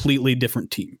completely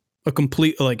different team,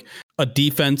 a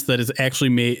defense that is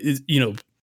actually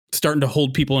starting to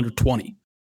hold people under 20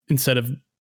 instead of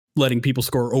letting people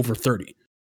score over 30.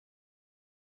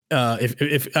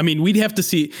 We'd have to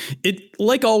see it.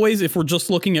 Like always, if we're just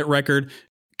looking at record,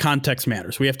 context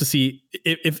matters. We have to see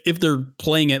if they're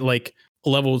playing at like a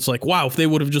level. It's like, wow, if they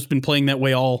would have just been playing that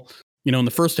way all, in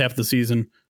the first half of the season,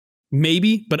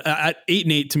 maybe. But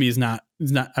 8-8 to me is not.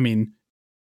 I mean,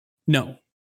 no.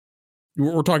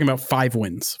 We're talking about 5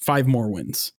 wins, 5 more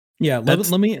wins. Yeah,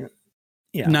 let me.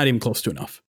 Yeah, not even close to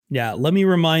enough. Yeah, let me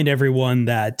remind everyone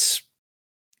that,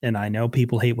 and I know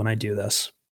people hate when I do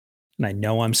this, and I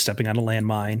know I'm stepping on a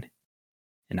landmine,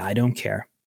 and I don't care.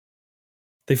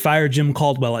 They fired Jim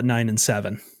Caldwell at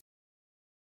 9-7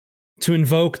 to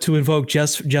invoke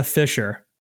Jeff Fisher,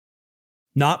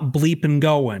 not bleep and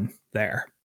going there.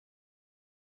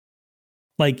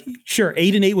 Like, sure,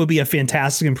 8-8 would be a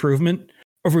fantastic improvement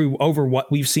over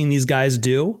what we've seen these guys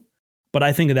do. But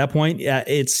I think at that point, I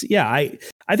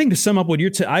think to sum up what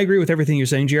I agree with everything you're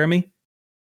saying, Jeremy.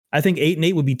 I think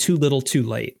 8-8 would be too little, too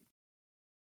late.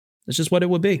 That's just what it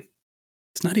would be.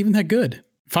 It's not even that good.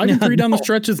 5-3 down the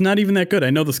stretch is not even that good. I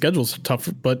know the schedule's tough,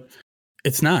 but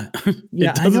it's not.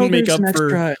 It doesn't make up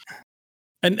for.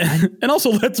 And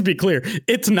also, let's be clear,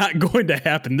 it's not going to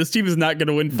happen. This team is not going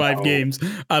to win 5 games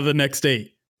out of the next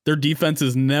 8. Their defense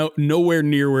is nowhere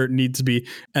near where it needs to be.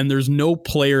 And there's no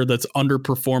player that's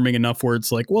underperforming enough where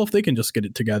it's like, well, if they can just get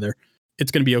it together,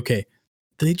 it's going to be okay.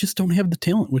 They just don't have the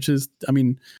talent, which is, I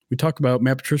mean, we talk about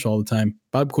Matt Patricia all the time.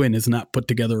 Bob Quinn has not put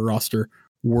together a roster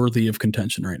worthy of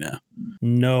contention right now.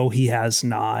 No, he has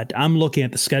not. I'm looking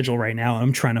at the schedule right now.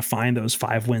 I'm trying to find those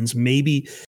 5 wins. Maybe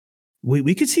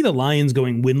we could see the Lions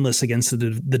going winless against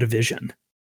the division.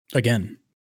 Again.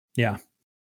 Yeah.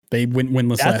 They went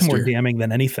winless last year. That's more damning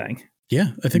than anything.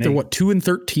 Yeah. I think they're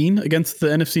 2-13 against the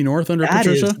NFC North under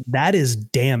Patricia. That is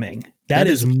damning. That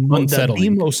is unsettling. The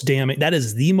most damning. That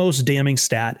is the most damning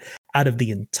stat out of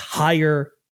the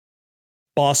entire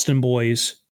Boston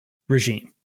Boys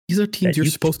regime. These are teams you're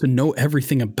supposed to know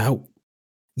everything about.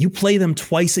 You play them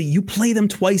twice a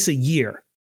year.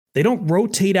 They don't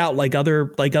rotate out like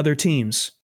other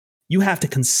teams. You have to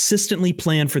consistently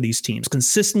plan for these teams,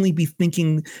 consistently be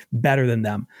thinking better than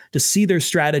them, to see their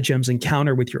stratagems and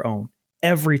counter with your own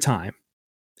every time.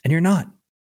 And you're not.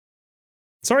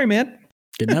 Sorry, man.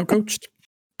 Getting out coached.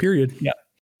 Period. Yeah.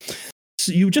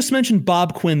 So you just mentioned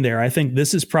Bob Quinn there. I think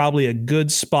this is probably a good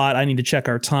spot. I need to check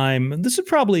our time. This is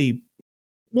probably,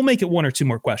 we'll make it 1 or 2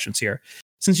 more questions here.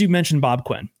 Since you mentioned Bob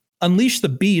Quinn, Unleash the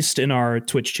Beast in our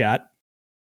Twitch chat.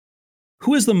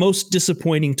 Who is the most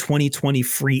disappointing 2020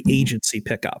 free agency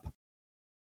pickup?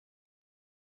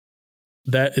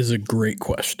 That is a great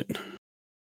question.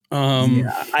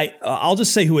 I'll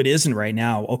just say who it isn't right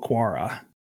now. Okwara.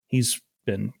 He's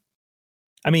been.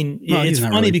 I mean, it's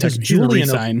funny really because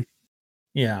Julian.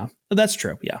 Yeah, that's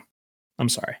true. Yeah, I'm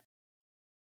sorry.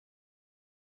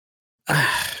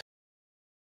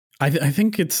 I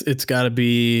think it's got to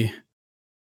be.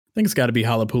 I think it's got to be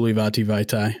Halapuli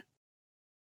Vaitai.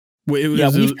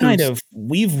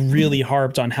 We've really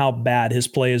harped on how bad his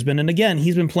play has been, and again,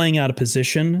 he's been playing out of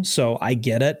position, so I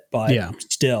get it, but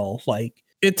still, like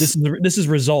this is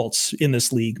results in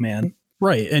this league, man.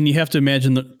 Right, and you have to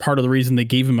imagine that part of the reason they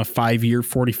gave him a 5-year,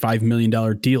 $45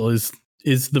 million deal is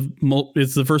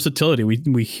the versatility.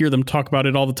 We hear them talk about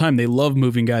it all the time. They love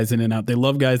moving guys in and out. They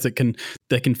love guys that can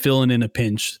fill in a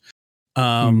pinch,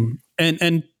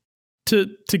 and.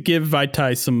 To give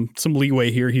Vaitai some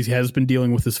leeway here, he has been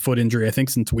dealing with his foot injury, I think,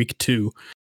 since week 2.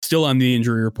 Still on the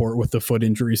injury report with the foot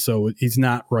injury, so he's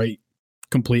not right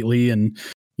completely. And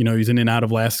he's in and out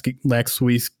of last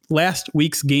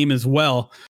week's game as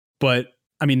well. But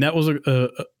I mean, that was a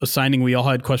signing we all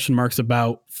had question marks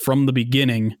about from the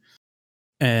beginning,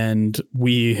 and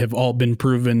we have all been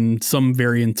proven some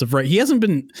variants of right. He hasn't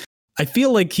been. I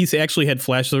feel like he's actually had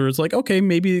flashes where it's like, okay,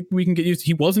 maybe we can get used.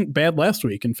 He wasn't bad last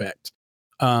week, in fact.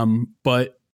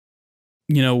 But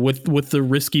with the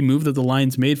risky move that the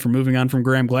Lions made for moving on from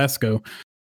Graham Glasgow,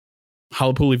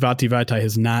 Halapuli Vaitai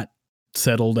has not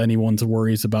settled anyone's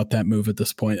worries about that move at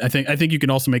this point. I think you can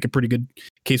also make a pretty good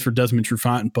case for Desmond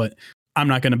Trufant, but I'm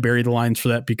not going to bury the Lions for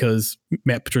that because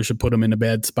Matt Patricia put him in a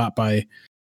bad spot by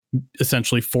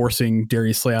essentially forcing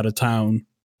Darius Slay out of town.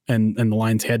 And the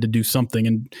Lions had to do something,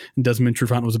 and Desmond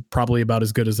Trufant was probably about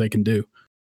as good as they can do.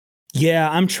 Yeah,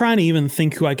 I'm trying to even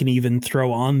think who I can even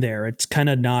throw on there. It's kind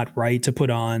of not right to put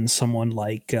on someone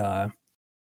like Tony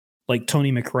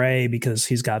McRae because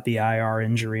he's got the IR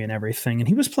injury and everything, and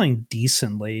he was playing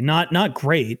decently, not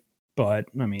great, but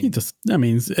I mean,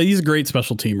 he's a great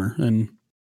special teamer, and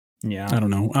yeah, I don't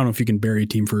know if you can bury a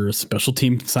team for a special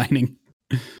team signing.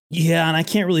 Yeah, and I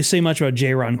can't really say much about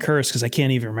J-Ron Curse because I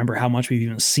can't even remember how much we've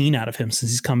even seen out of him since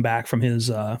he's come back from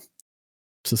his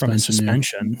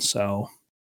suspension. Yeah. So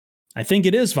I think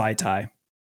it is Vaitai.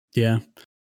 Yeah.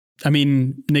 I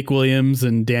mean, Nick Williams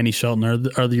and Danny Shelton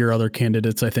are your other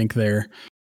candidates, I think, there.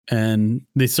 And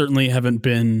they certainly haven't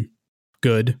been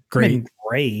great,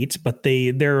 but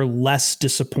they're less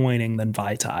disappointing than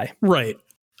Vaitai. Right.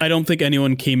 I don't think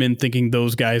anyone came in thinking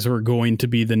those guys were going to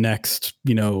be the next,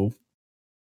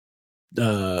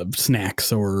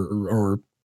 snacks or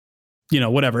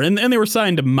whatever. And they were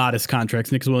signed to modest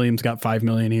contracts. Nick Williams got $5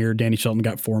 million a year. Danny Shelton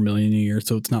got $4 million a year.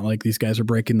 So it's not like these guys are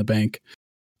breaking the bank.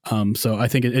 So I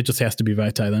think it just has to be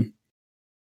Vaitai then.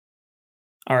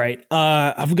 All right.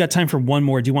 I've got time for one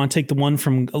more. Do you want to take the one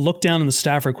from look down in the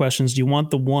Stafford questions? Do you want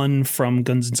the one from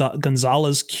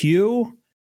Gonzalez Q,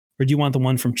 or do you want the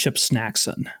one from Chip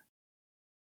Snackson?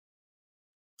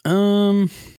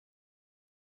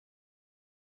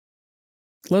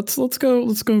 Let's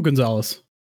go Gonzalez.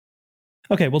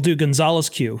 Okay, we'll do Gonzalez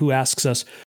Q, who asks us,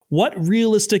 what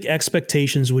realistic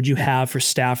expectations would you have for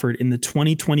Stafford in the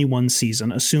 2021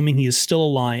 season, assuming he is still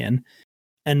a Lion?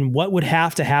 And what would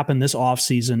have to happen this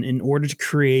offseason in order to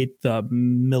create the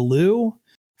milieu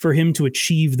for him to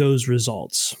achieve those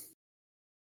results?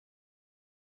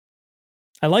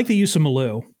 I like the use of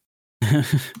milieu.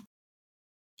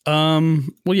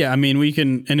 Well, yeah, I mean, we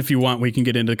can, and if you want, we can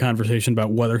get into the conversation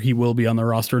about whether he will be on the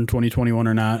roster in 2021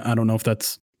 or not. I don't know if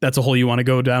that's a hole you want to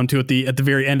go down to at the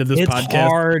very end of this podcast. It's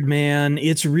hard, man.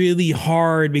 It's really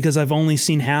hard because I've only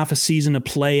seen half a season of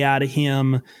play out of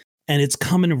him, and it's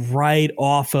coming right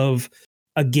off of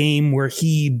a game where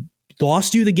he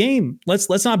lost you the game.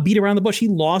 Let's not beat around the bush. He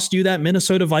lost you that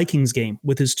Minnesota Vikings game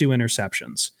with his 2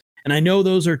 interceptions. And I know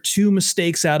those are 2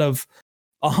 mistakes out of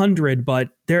 100, but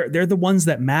they're the ones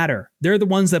that matter. They're the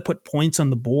ones that put points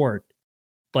on the board.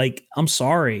 Like, I'm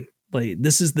sorry. Like,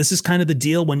 this is kind of the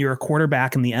deal when you're a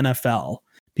quarterback in the NFL.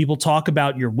 People talk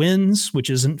about your wins,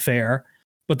 which isn't fair,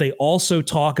 but they also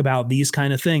talk about these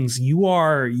kind of things.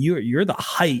 You're the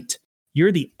height.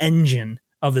 You're the engine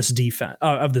of this defense,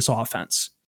 of this offense.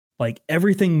 Like,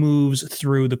 everything moves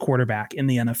through the quarterback in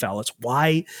the NFL.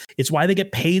 It's why they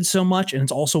get paid so much, and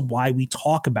it's also why we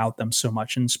talk about them so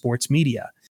much in sports media.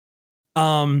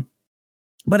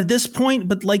 But at this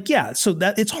point, so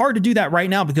that it's hard to do that right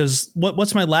now because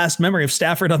what's my last memory of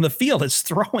Stafford on the field? It's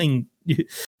throwing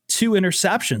 2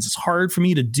 interceptions. It's hard for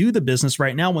me to do the business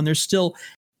right now when there's still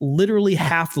literally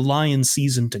half the Lions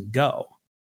season to go.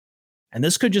 And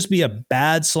this could just be a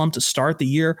bad slump to start the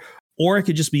year. Or it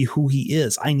could just be who he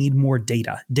is. I need more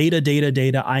data.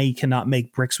 Data. I cannot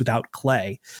make bricks without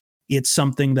clay. It's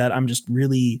something that I'm just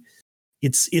really,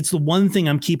 it's the one thing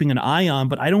I'm keeping an eye on,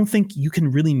 but I don't think you can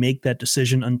really make that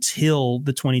decision until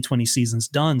the 2020 season's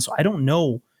done. So I don't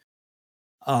know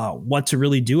what to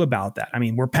really do about that. I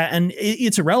mean, and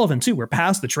it's irrelevant too. We're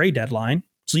past the trade deadline.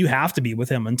 So you have to be with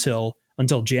him until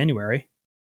January.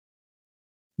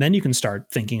 Then you can start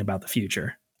thinking about the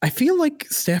future. I feel like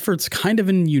Stafford's kind of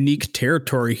in unique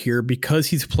territory here because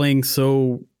he's playing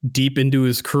so deep into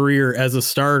his career as a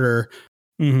starter,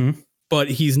 but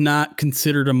he's not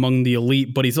considered among the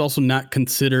elite, but he's also not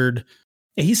considered,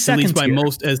 he's second at least by tier.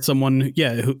 most, as someone,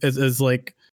 who, as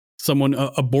like someone,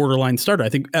 a borderline starter. I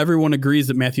think everyone agrees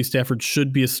that Matthew Stafford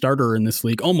should be a starter in this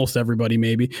league. Almost everybody,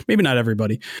 maybe not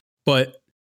everybody, but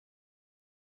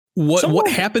what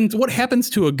happens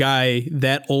to a guy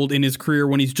that old in his career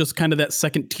when he's just kind of that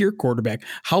second tier quarterback?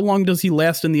 How long does he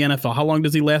last in the NFL? How long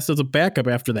does he last as a backup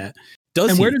after that?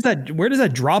 Where does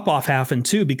that drop off happen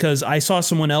too? Because I saw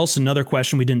someone else, another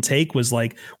question we didn't take was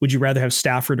like, would you rather have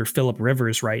Stafford or Phillip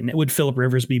Rivers right now? Would Phillip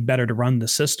Rivers be better to run the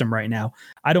system right now?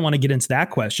 I don't want to get into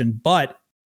that question, but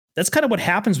that's kind of what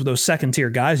happens with those second tier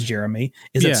guys, Jeremy,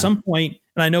 is at some point,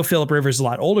 and I know Phillip Rivers is a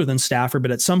lot older than Stafford,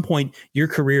 but at some point your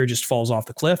career just falls off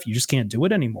the cliff. You just can't do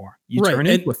it anymore. You turn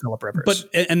into with Phillip Rivers.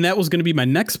 And that was going to be my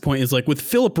next point is like with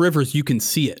Phillip Rivers, you can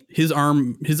see it. His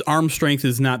arm strength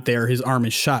is not there. His arm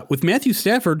is shot. With Matthew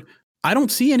Stafford, I don't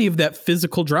see any of that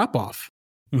physical drop off.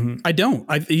 I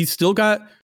don't. He's still got,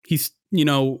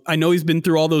 I know he's been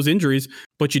through all those injuries,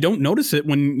 but you don't notice it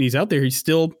when he's out there. He's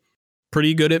still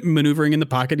pretty good at maneuvering in the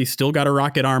pocket. He's still got a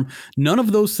rocket arm. None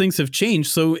of those things have changed.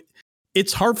 So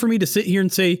it's hard for me to sit here and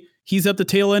say he's at the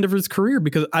tail end of his career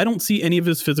because I don't see any of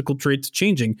his physical traits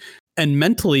changing. And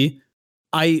mentally,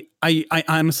 I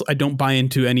honestly, I don't buy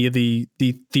into any of the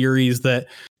theories that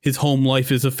his home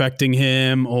life is affecting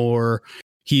him or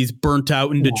he's burnt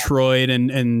out in Detroit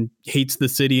and hates the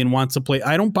city and wants to play.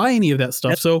 I don't buy any of that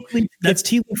stuff. That's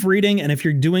tea leaf reading. And if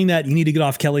you're doing that, you need to get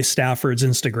off Kelly Stafford's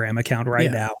Instagram account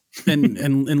now. and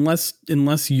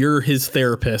unless you're his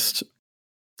therapist,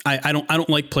 I don't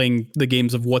like playing the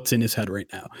games of what's in his head right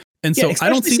now. And so I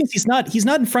don't see he's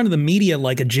not in front of the media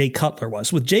like a Jay Cutler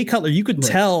was. With Jay Cutler, you could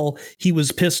tell he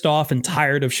was pissed off and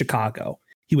tired of Chicago.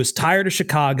 He was tired of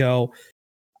Chicago.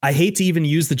 I hate to even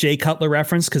use the Jay Cutler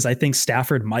reference because I think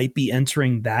Stafford might be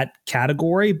entering that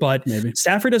category, but maybe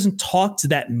Stafford doesn't talk to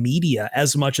that media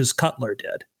as much as Cutler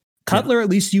did. Cutler, at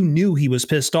least you knew he was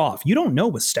pissed off. You don't know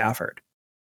with Stafford.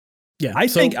 Yeah, I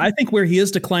think where he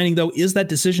is declining though is that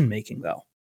decision making though,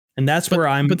 and that's where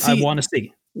I want to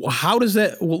see. How does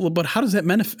that? But how does that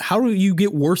manifest? How do you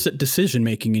get worse at decision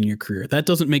making in your career? That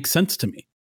doesn't make sense to me.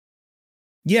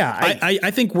 Yeah,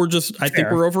 I think we're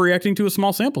overreacting to a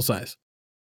small sample size.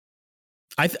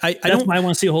 That's why I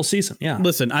want to see a whole season. Yeah.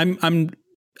 Listen,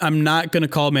 I'm not going to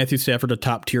call Matthew Stafford a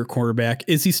top tier quarterback.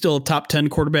 Is he still a top 10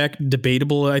 quarterback?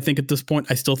 Debatable. I think at this point,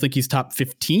 I still think he's top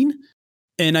 15,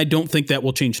 and I don't think that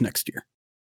will change next year.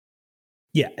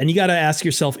 Yeah. And you got to ask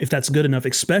yourself if that's good enough,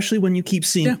 especially when you keep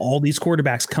seeing all these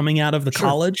quarterbacks coming out of the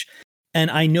college.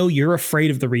 And I know you're afraid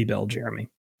of the rebuild, Jeremy.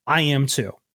 I am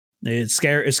too. It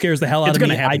scares the hell out of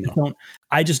me.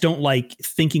 I just don't like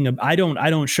thinking of, I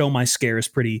don't show my scares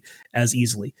pretty as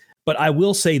easily, but I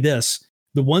will say this.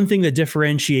 The one thing that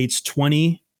differentiates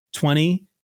 2020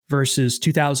 versus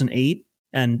 2008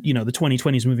 and, the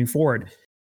 2020s moving forward,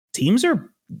 teams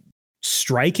are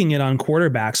striking it on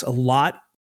quarterbacks a lot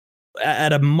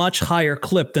at a much higher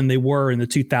clip than they were in the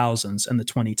 2000s and the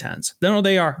 2010s. No,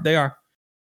 they are.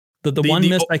 The one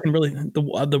miss I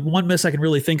can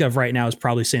really think of right now is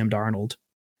probably Sam Darnold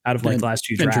out of like the last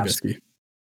 2 drafts.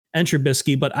 And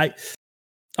Trubisky, but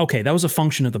that was a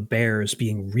function of the Bears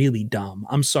being really dumb.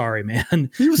 I'm sorry,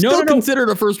 man. He was still considered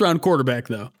a first round quarterback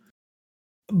though.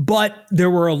 But there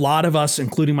were a lot of us,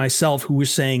 including myself, who were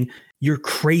saying you're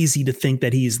crazy to think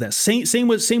that he's this. Same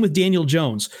with Daniel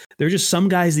Jones. There are just some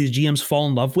guys these GMs fall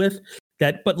in love with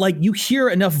that, but like you hear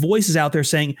enough voices out there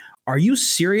saying, are you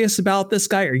serious about this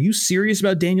guy? Are you serious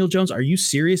about Daniel Jones? Are you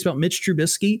serious about Mitch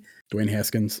Trubisky? Dwayne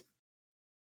Haskins.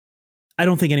 I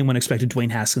don't think anyone expected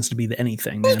Dwayne Haskins to be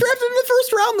anything. He was drafted in the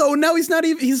first round though, and now he's not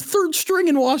even, he's third string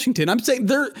in Washington. I'm saying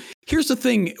here's the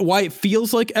thing, why it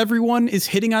feels like everyone is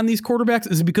hitting on these quarterbacks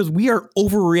is because we are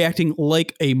overreacting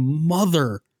like a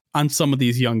mother on some of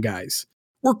these young guys.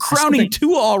 We're crowning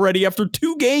Tua already after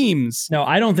 2 games. No,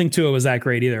 I don't think Tua was that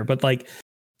great either, but like,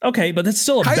 okay, but that's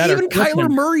still a better. Even Kyler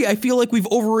Murray, I feel like we've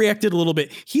overreacted a little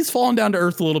bit. He's fallen down to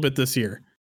earth a little bit this year.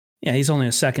 Yeah, he's only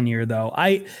a second year though.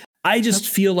 I just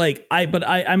feel like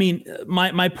I mean,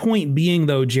 my point being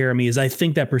though, Jeremy, is I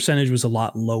think that percentage was a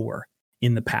lot lower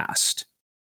in the past.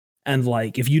 And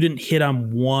like, if you didn't hit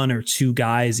on 1 or 2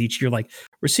 guys each year, like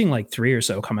we're seeing like 3 or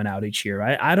so coming out each year.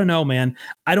 I don't know, man.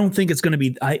 I don't think it's going to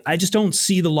be, I just don't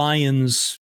see the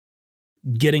Lions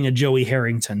getting a Joey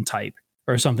Harrington type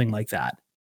or something like that.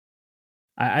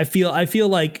 I feel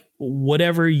like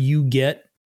whatever you get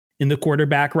in the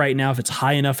quarterback right now, if it's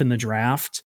high enough in the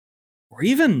draft, or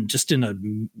even just in a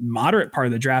moderate part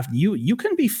of the draft, you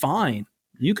can be fine.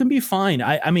 You can be fine.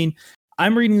 I mean,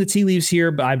 I'm reading the tea leaves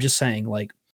here, but I'm just saying,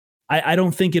 like, I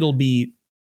don't think it'll be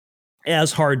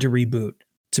as hard to reboot,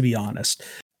 to be honest.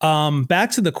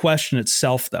 Back to the question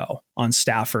itself, though, on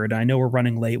Stafford. I know we're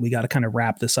running late. We got to kind of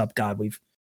wrap this up. God,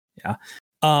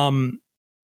 I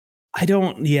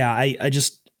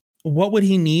just, what would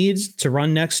he need to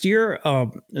run next year?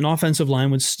 An offensive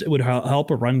line would help.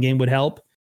 A run game would help.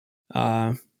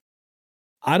 I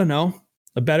don't know.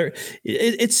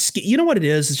 It's you know what it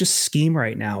is? It's just scheme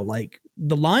right now. Like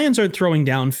the Lions are throwing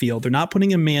downfield. They're not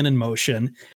putting a man in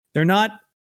motion. They're not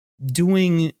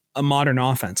doing a modern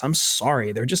offense. I'm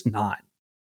sorry. They're just not.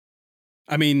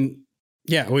 I mean,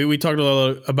 yeah, we talked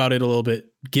about it a little bit.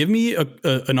 Give me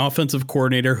an offensive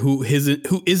coordinator who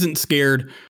isn't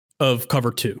scared of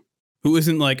cover 2, who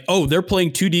isn't like, oh, they're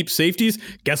playing 2 deep safeties.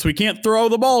 Guess we can't throw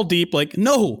the ball deep. Like,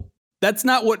 no. That's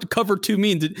not what cover 2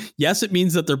 means. Yes, it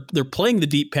means that they're playing the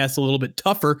deep pass a little bit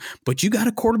tougher, but you got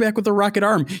a quarterback with a rocket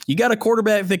arm. You got a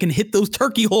quarterback that can hit those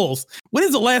turkey holes. When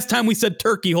is the last time we said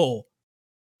turkey hole?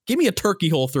 Give me a turkey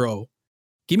hole throw.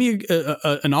 Give me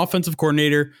an offensive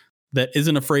coordinator that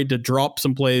isn't afraid to drop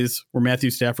some plays where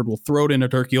Matthew Stafford will throw it in a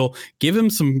turkey hole. Give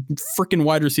him some freaking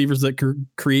wide receivers that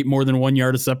create more than 1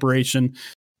 yard of separation,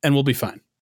 and we'll be fine.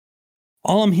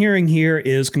 All I'm hearing here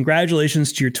is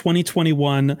congratulations to your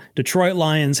 2021 Detroit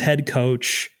Lions head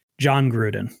coach, John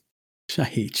Gruden. I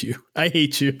hate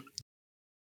you.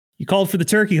 You called for the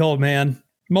turkey hole, man,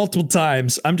 multiple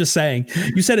times. I'm just saying.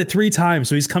 You said it 3 times,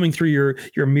 so he's coming through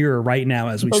your mirror right now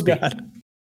as we speak. God.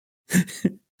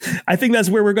 I think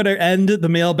that's where we're going to end the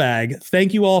mailbag.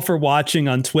 Thank you all for watching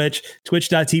on Twitch,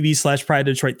 twitch.tv/Pride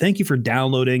Detroit. Thank you for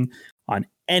downloading on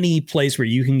any place where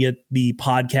you can get the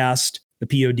podcast, the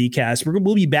PODcast.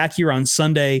 We'll be back here on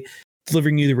Sunday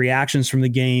delivering you the reactions from the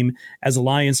game as the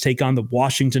Lions take on the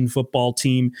Washington football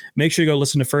team. Make sure you go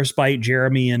listen to First Bite.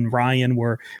 Jeremy and Ryan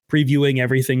were previewing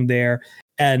everything there.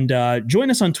 And join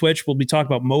us on Twitch. We'll be talking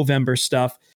about Movember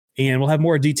stuff, and we'll have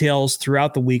more details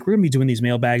throughout the week. We're going to be doing these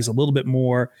mailbags a little bit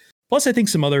more. Plus, I think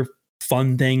some other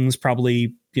fun things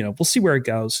probably, we'll see where it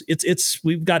goes.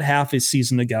 We've got half a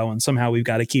season to go, and somehow we've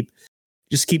got to keep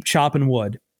chopping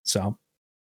wood. So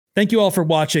thank you all for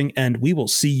watching, and we will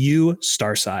see you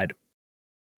Starside.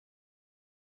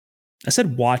 I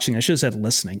said watching. I should have said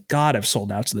listening. God, I've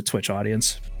sold out to the Twitch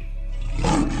audience.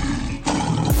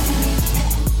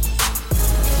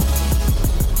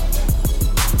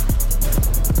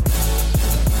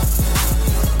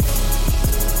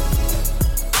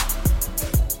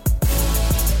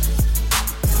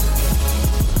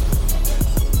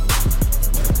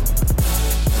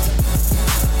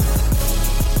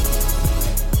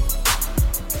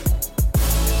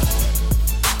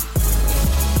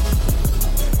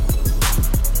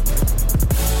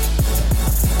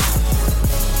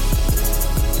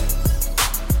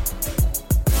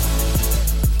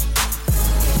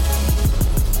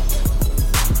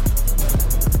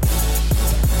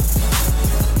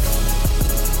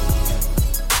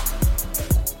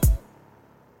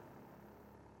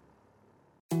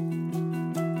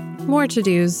 More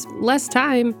to-dos, less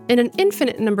time, and an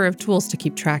infinite number of tools to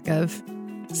keep track of.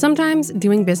 Sometimes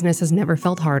doing business has never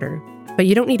felt harder, but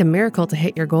you don't need a miracle to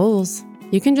hit your goals.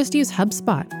 You can just use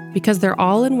HubSpot, because their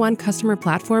all-in-one customer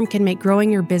platform can make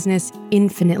growing your business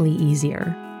infinitely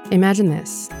easier. Imagine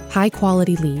this: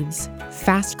 high-quality leads,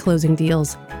 fast closing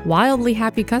deals, wildly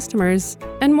happy customers,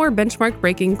 and more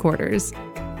benchmark-breaking quarters.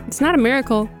 It's not a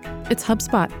miracle, it's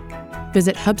HubSpot.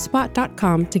 Visit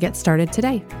HubSpot.com to get started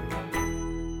today.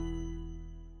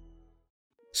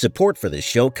 Support for this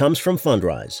show comes from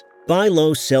Fundrise. Buy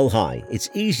low, sell high. It's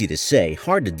easy to say,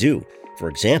 hard to do. For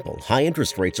example, high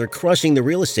interest rates are crushing the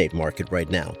real estate market right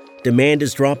now. Demand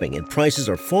is dropping and prices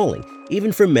are falling,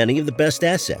 even for many of the best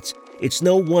assets. It's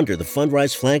no wonder the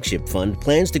Fundrise Flagship Fund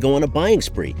plans to go on a buying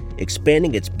spree,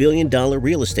 expanding its billion-dollar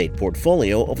real estate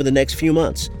portfolio over the next few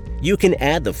months. You can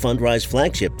add the Fundrise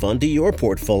Flagship Fund to your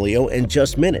portfolio in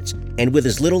just minutes, and with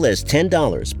as little as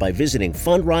 $10 by visiting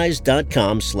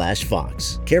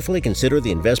fundrise.com/Fox. Carefully consider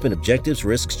the investment objectives,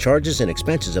 risks, charges, and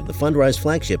expenses of the Fundrise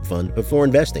Flagship Fund before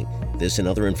investing. This and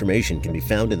other information can be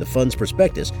found in the fund's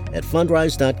prospectus at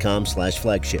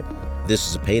fundrise.com/flagship. This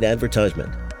is a paid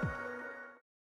advertisement.